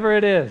 or whatever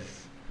it is.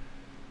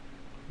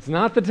 It's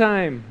not the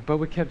time, but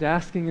we kept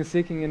asking and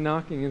seeking and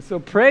knocking, and so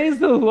praise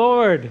the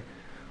Lord.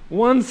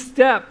 One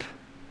step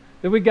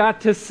that we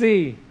got to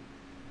see.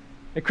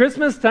 At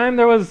Christmas time,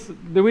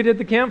 we did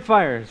the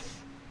campfires,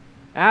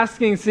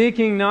 asking,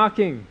 seeking,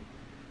 knocking.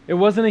 It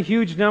wasn't a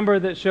huge number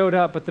that showed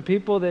up, but the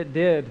people that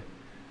did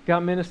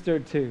got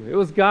ministered to. It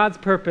was God's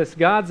purpose,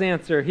 God's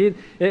answer.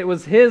 It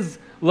was His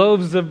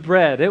loaves of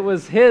bread. It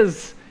was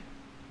His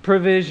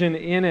provision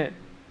in it.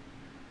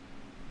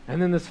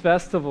 And then this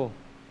festival.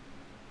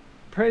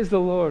 Praise the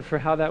Lord for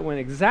how that went.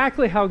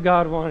 Exactly how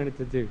God wanted it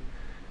to do.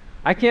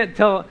 I can't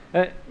tell.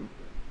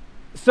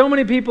 So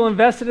many people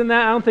invested in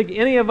that. I don't think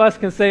any of us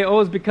can say, oh,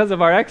 it's because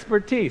of our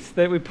expertise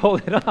that we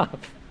pulled it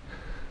off.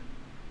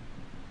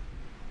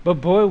 But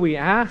boy, we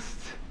asked,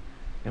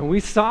 and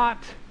we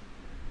sought,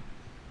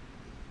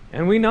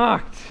 and we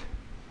knocked.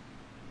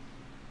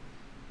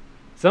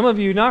 Some of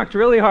you knocked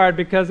really hard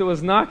because it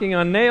was knocking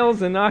on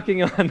nails and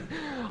knocking on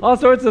all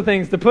sorts of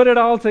things to put it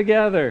all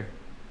together.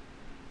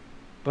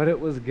 But it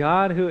was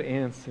God who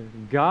answered.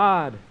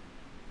 God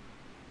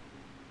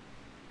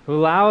who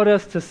allowed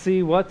us to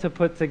see what to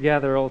put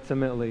together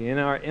ultimately in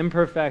our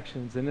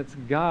imperfections. And it's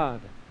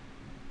God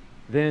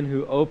then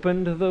who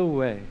opened the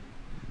way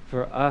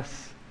for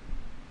us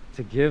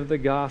to give the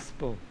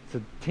gospel,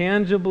 to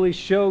tangibly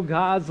show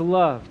God's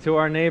love to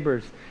our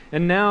neighbors.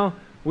 And now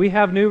we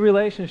have new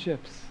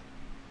relationships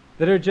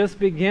that are just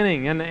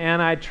beginning.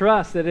 And I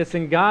trust that it's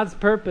in God's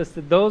purpose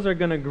that those are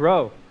going to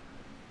grow.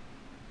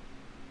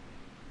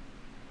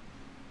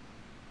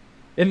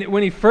 And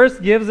when He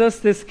first gives us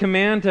this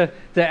command to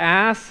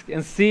ask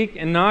and seek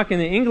and knock, in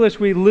the English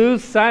we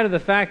lose sight of the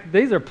fact that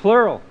these are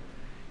plural.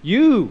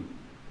 You,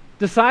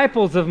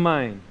 disciples of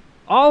mine,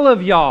 all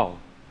of y'all,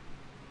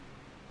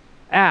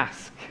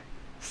 ask,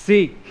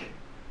 seek,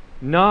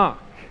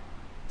 knock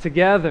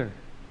together.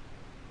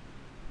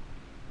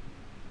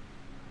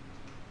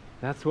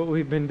 That's what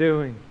we've been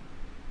doing.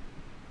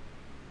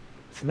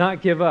 It's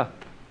not give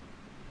up.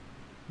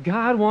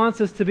 God wants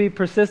us to be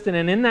persistent,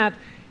 and in that,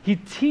 He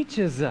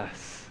teaches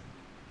us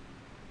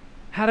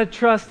how to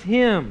trust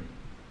Him.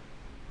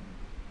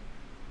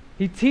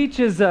 He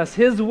teaches us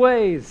His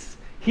ways.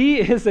 He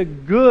is a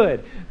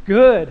good,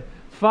 good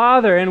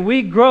Father, and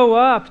we grow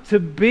up to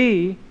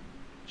be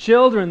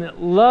children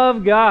that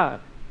love God,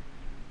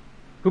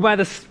 who by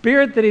the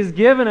Spirit that He's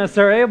given us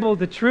are able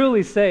to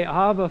truly say,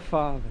 Abba,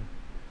 Father.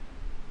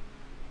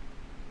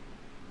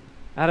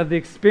 Out of the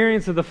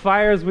experience of the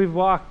fires we've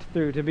walked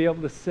through, to be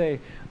able to say,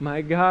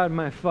 my God,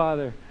 my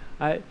Father,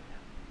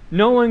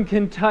 No one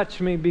can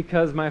touch me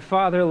because my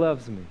Father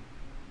loves me.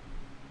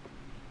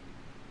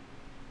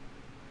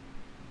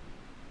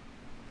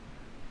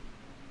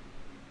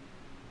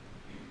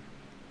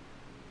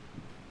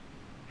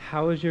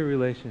 How is your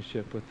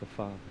relationship with the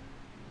Father?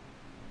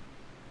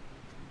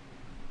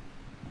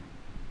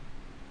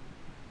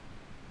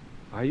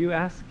 Are you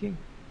asking?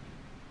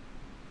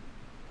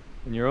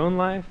 In your own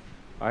life,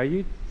 are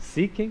you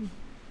seeking?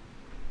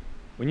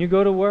 When you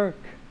go to work,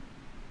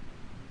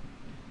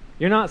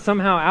 you're not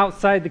somehow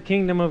outside the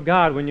kingdom of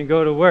God when you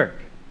go to work.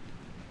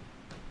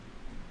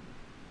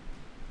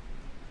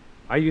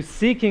 Are you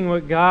seeking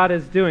what God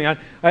is doing?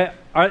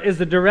 Is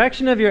the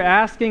direction of your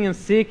asking and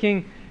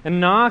seeking and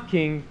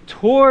knocking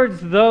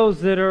towards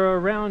those that are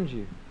around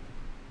you?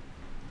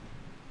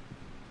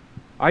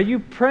 Are you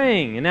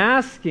praying and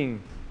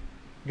asking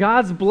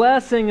God's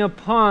blessing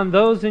upon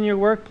those in your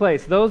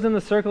workplace, those in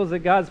the circles that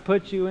God's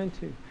put you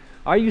into?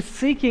 Are you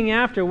seeking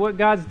after what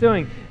God's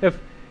doing?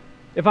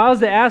 If I was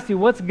to ask you,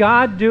 what's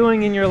God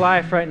doing in your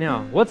life right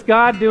now? What's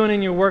God doing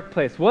in your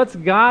workplace? What's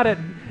God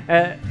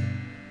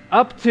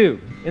up to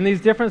in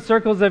these different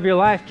circles of your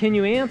life? Can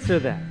you answer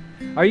that?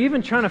 Are you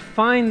even trying to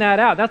find that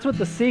out? That's what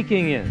the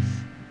seeking is.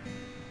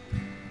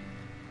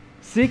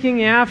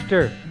 Seeking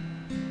after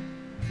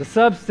the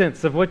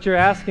substance of what you're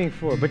asking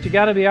for, but you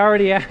got to be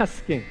already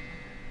asking.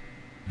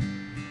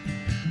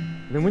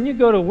 And then when you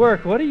go to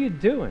work, what are you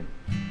doing?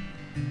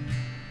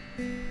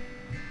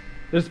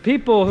 There's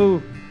people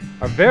who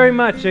are very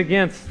much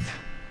against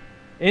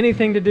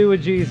anything to do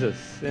with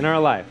Jesus in our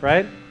life,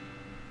 right?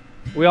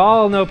 We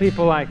all know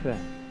people like that.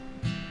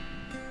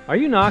 Are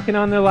you knocking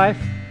on their life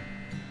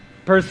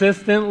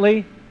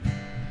persistently?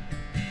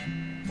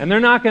 And they're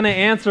not going to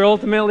answer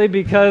ultimately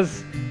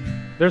because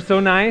they're so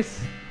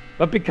nice,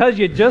 but because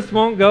you just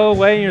won't go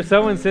away and you're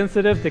so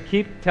insensitive to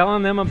keep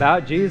telling them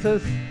about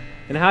Jesus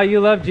and how you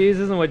love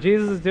Jesus and what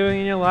Jesus is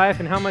doing in your life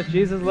and how much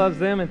Jesus loves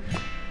them. And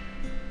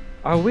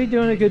are we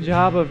doing a good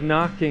job of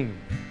knocking?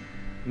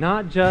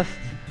 Not just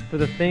for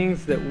the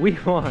things that we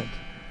want,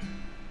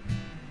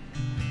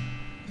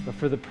 but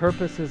for the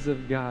purposes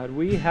of God.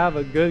 We have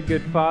a good,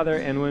 good Father,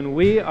 and when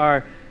we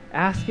are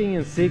asking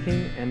and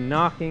seeking and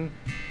knocking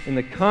in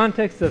the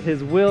context of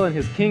His will and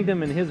His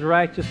kingdom and His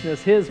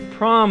righteousness, His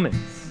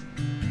promise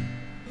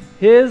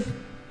is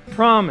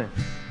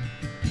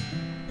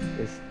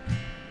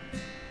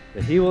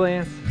that He will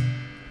answer,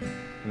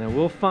 and that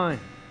we'll find,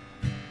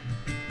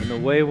 and the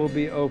way will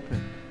be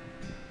opened.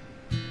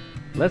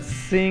 Let's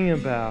sing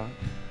about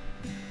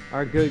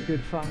our good, good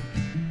Father.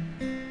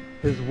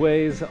 His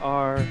ways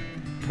are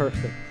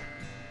perfect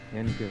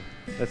and good.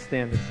 Let's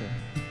stand and sing.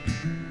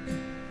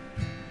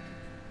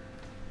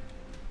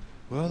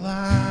 Well,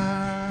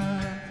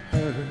 I've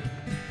heard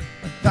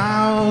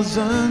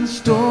 1,000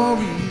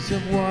 stories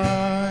of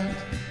what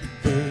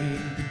they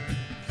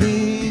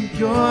think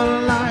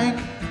you're like,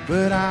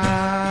 but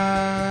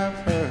I've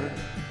heard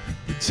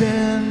the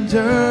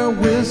tender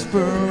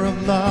whisper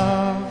of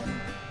love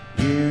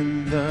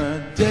in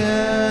the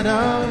dead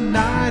of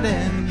night,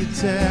 and you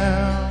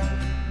tell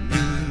me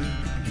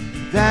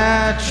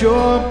that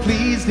you're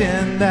pleased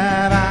and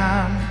that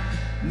I'm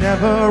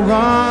never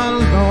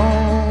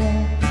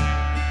alone.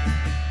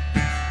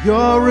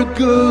 You're a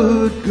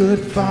good, good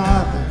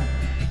Father.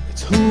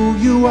 It's who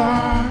you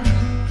are.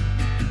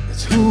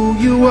 It's who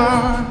you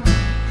are.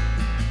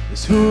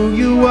 It's who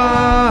you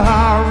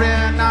are,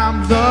 and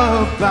I'm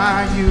loved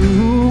by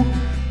you.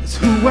 It's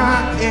who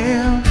I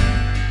am.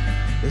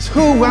 It's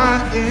who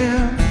I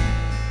am.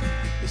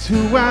 It's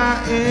who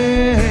I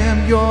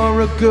am.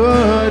 You're a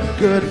good,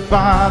 good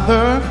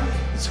Father.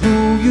 It's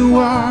who you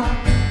are.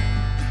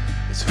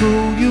 It's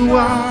who you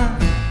are.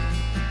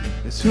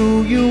 It's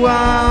who you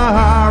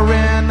are,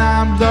 and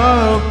I'm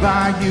loved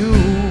by you.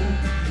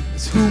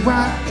 It's who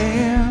I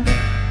am.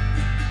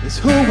 It's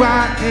who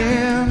I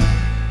am.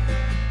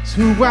 It's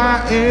who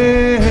I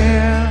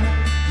am.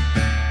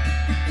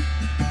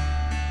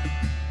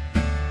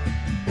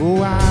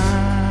 Oh,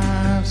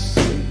 I've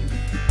seen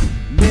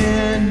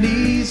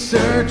many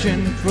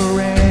searching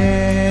for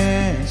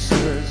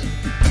answers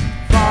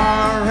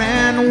far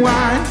and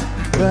wide,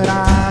 but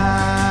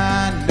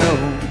I know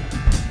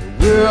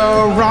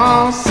that we're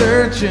all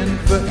searching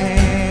for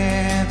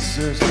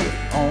answers that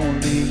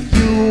only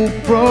you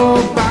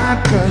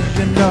provide, 'cause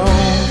you know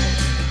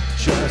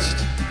just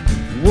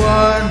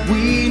what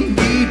we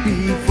need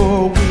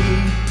before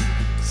we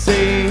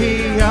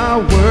say a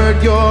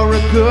word. You're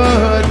a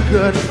good,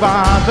 good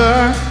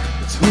Father.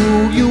 It's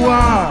who you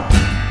are.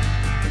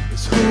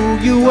 It's who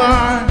you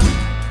are.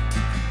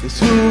 It's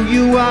who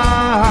you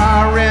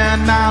are,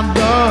 and I'm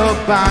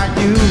loved by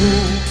you.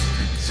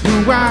 It's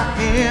who I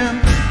am.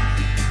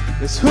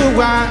 It's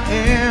who I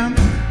am.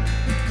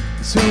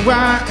 It's who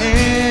I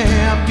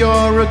am.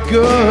 You're a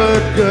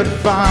good, good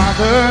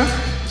Father.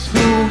 It's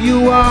who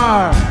you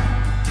are.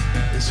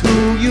 It's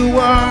who you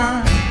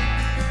are.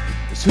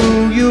 It's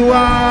who you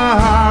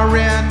are,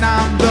 and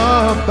I'm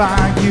loved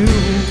by you.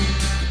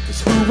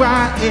 It's who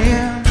I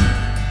am.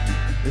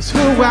 It's who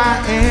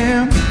I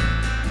am.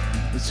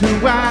 It's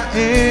who I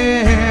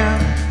am.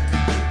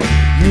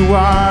 You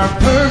are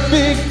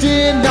perfect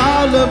in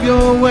all of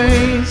your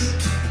ways.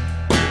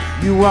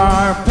 You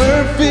are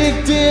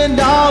perfect in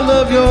all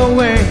of your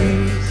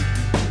ways.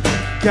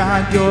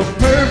 God, you're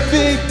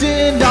perfect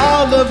in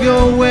all of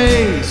your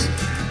ways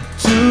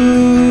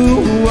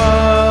to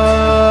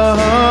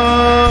us.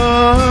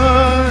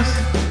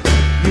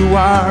 You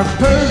are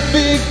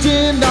perfect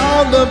in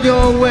all of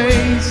your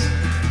ways.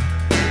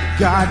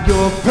 God,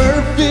 you're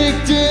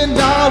perfect in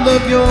all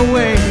of your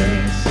ways.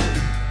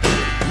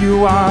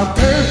 You are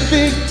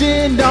perfect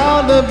in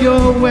all of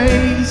your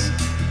ways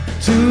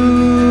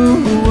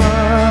to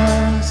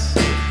us.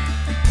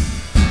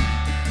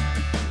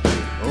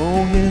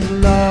 Oh, His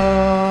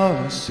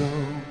love so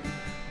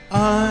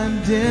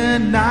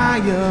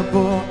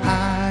undeniable,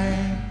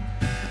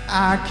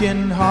 I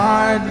can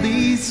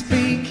hardly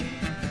speak,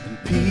 and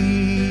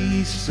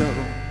peace so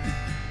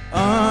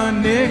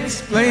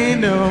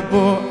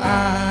unexplainable,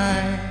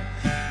 I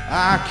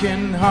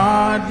can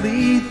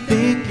hardly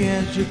think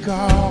as you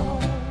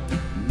call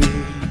me,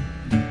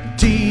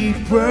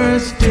 deeper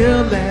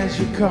still as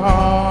you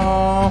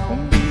call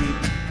me,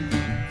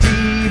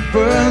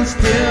 deeper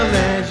still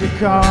as you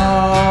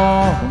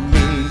call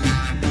me,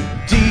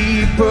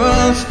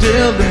 deeper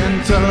still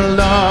into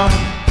love,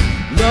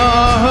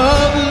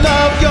 love,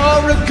 love.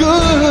 You're a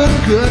good,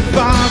 good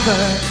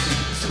Father.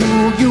 It's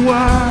who you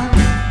are.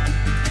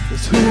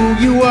 It's who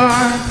you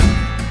are.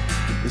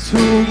 It's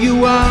who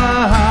you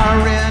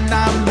are, and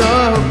I'm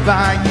loved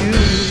by you.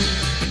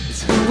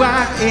 It's who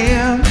I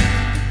am.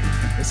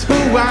 It's who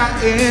I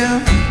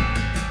am.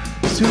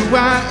 It's who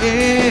I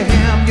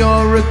am.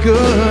 You're a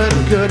good,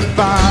 good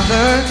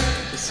Father.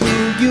 It's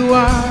who you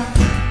are.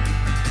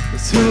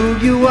 It's who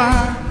you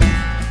are.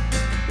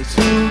 It's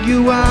who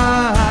you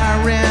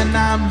are, and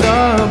I'm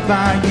loved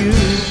by you.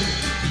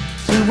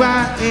 It's who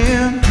I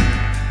am.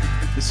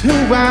 It's who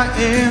I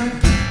am.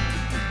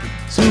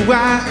 It's who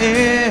I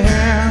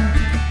am.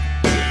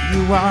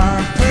 You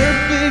are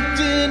perfect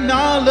in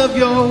all of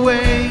your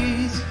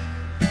ways.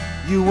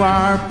 You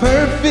are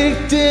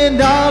perfect in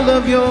all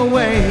of your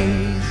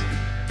ways.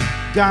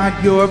 God,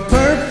 you're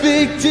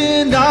perfect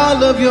in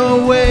all of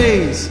your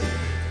ways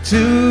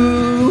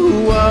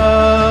to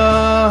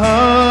us.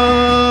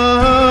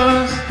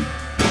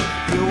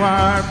 You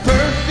are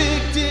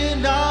perfect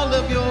in all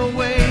of your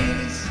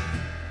ways.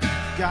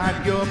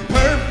 God, you're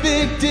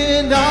perfect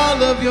in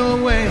all of your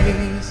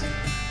ways.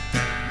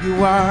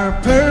 You are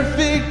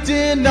perfect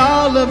in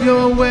all of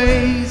your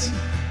ways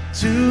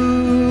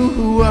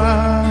to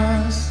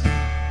us.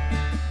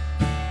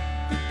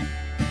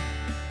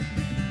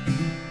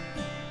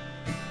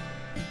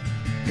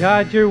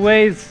 God, your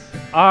ways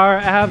are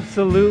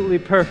absolutely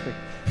perfect.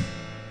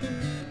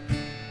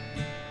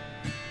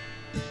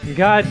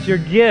 God, your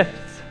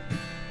gifts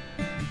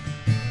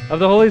of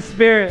the Holy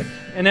Spirit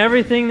and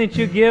everything that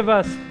you give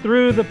us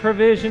through the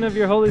provision of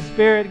your Holy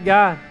Spirit,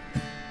 God,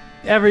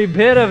 every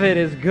bit of it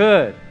is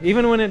good,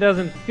 even when it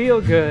doesn't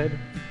feel good,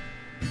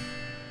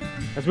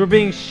 as we're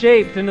being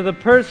shaped into the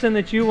person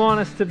that you want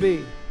us to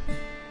be,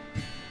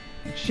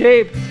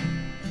 shaped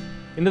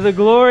into the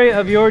glory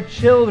of your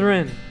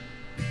children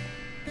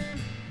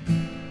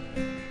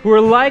who are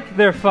like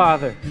their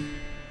Father.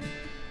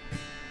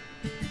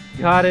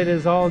 God, it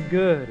is all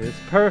good. It's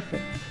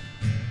perfect.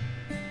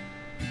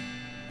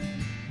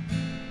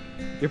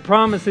 Your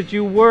promise that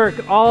you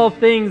work all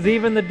things,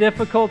 even the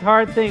difficult,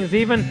 hard things,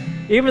 even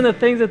the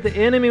things that the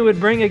enemy would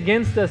bring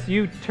against us,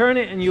 you turn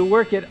it and you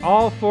work it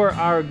all for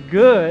our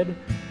good.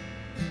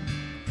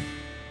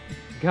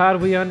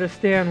 God, we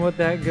understand what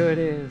that good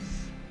is.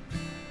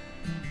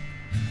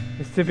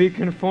 It's to be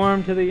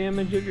conformed to the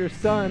image of your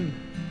Son,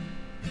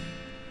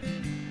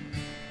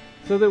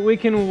 so that we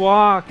can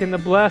walk in the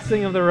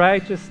blessing of the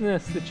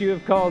righteousness that you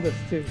have called us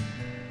to.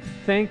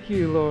 Thank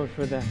you, Lord,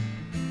 for that.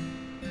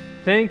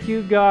 Thank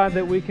you, God,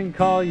 that we can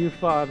call you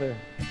Father.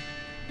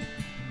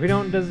 We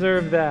don't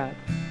deserve that.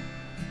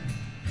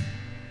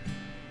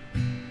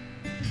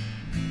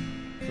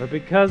 But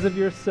because of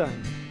your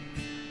Son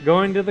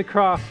going to the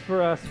cross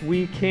for us,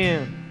 we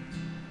can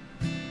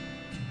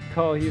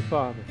call you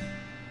Father.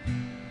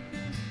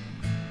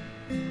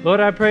 Lord,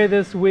 I pray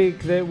this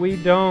week that we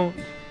don't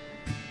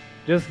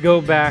just go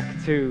back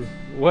to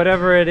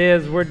whatever it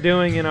is we're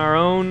doing in our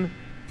own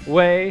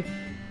way,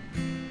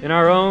 in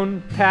our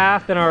own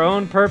path, in our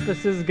own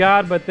purposes,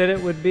 God, but that it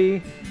would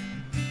be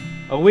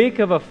a week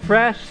of a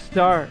fresh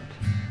start,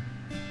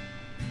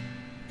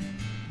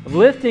 of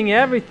lifting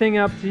everything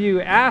up to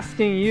you,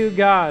 asking you,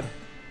 God,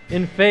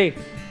 in faith.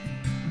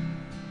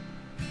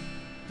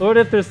 Lord,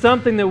 if there's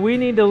something that we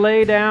need to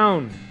lay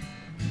down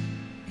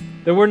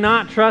that we're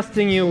not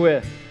trusting you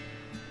with,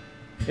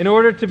 in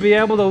order to be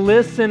able to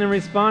listen and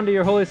respond to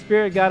your Holy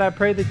Spirit, God, I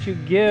pray that you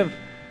give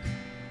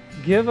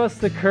us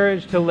the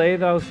courage to lay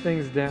those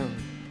things down.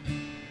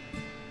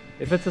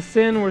 If it's a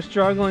sin we're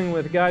struggling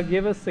with, God,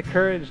 give us the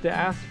courage to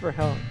ask for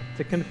help,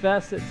 to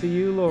confess it to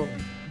you, Lord.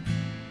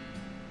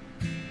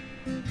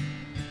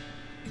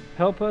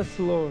 Help us,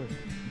 Lord,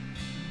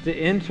 to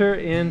enter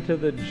into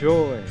the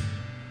joy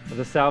of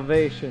the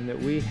salvation that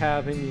we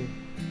have in you.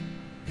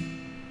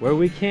 where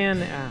we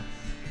can ask.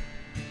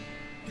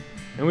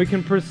 And we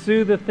can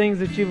pursue the things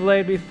that you've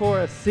laid before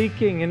us,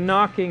 seeking and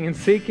knocking and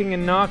seeking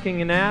and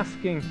knocking and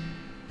asking,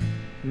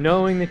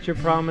 knowing that your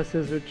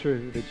promises are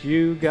true, that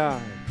you,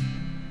 God,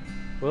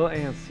 will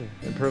answer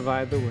and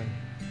provide the way.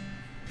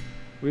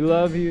 We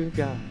love you,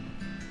 God.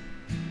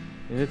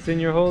 And it's in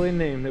your holy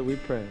name that we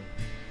pray.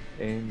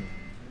 Amen.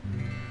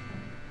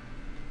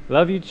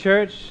 Love you,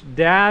 church.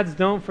 Dads,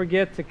 don't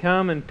forget to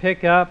come and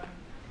pick up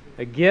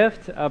a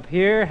gift up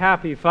here.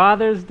 Happy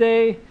Father's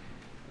Day.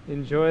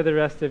 Enjoy the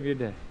rest of your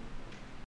day.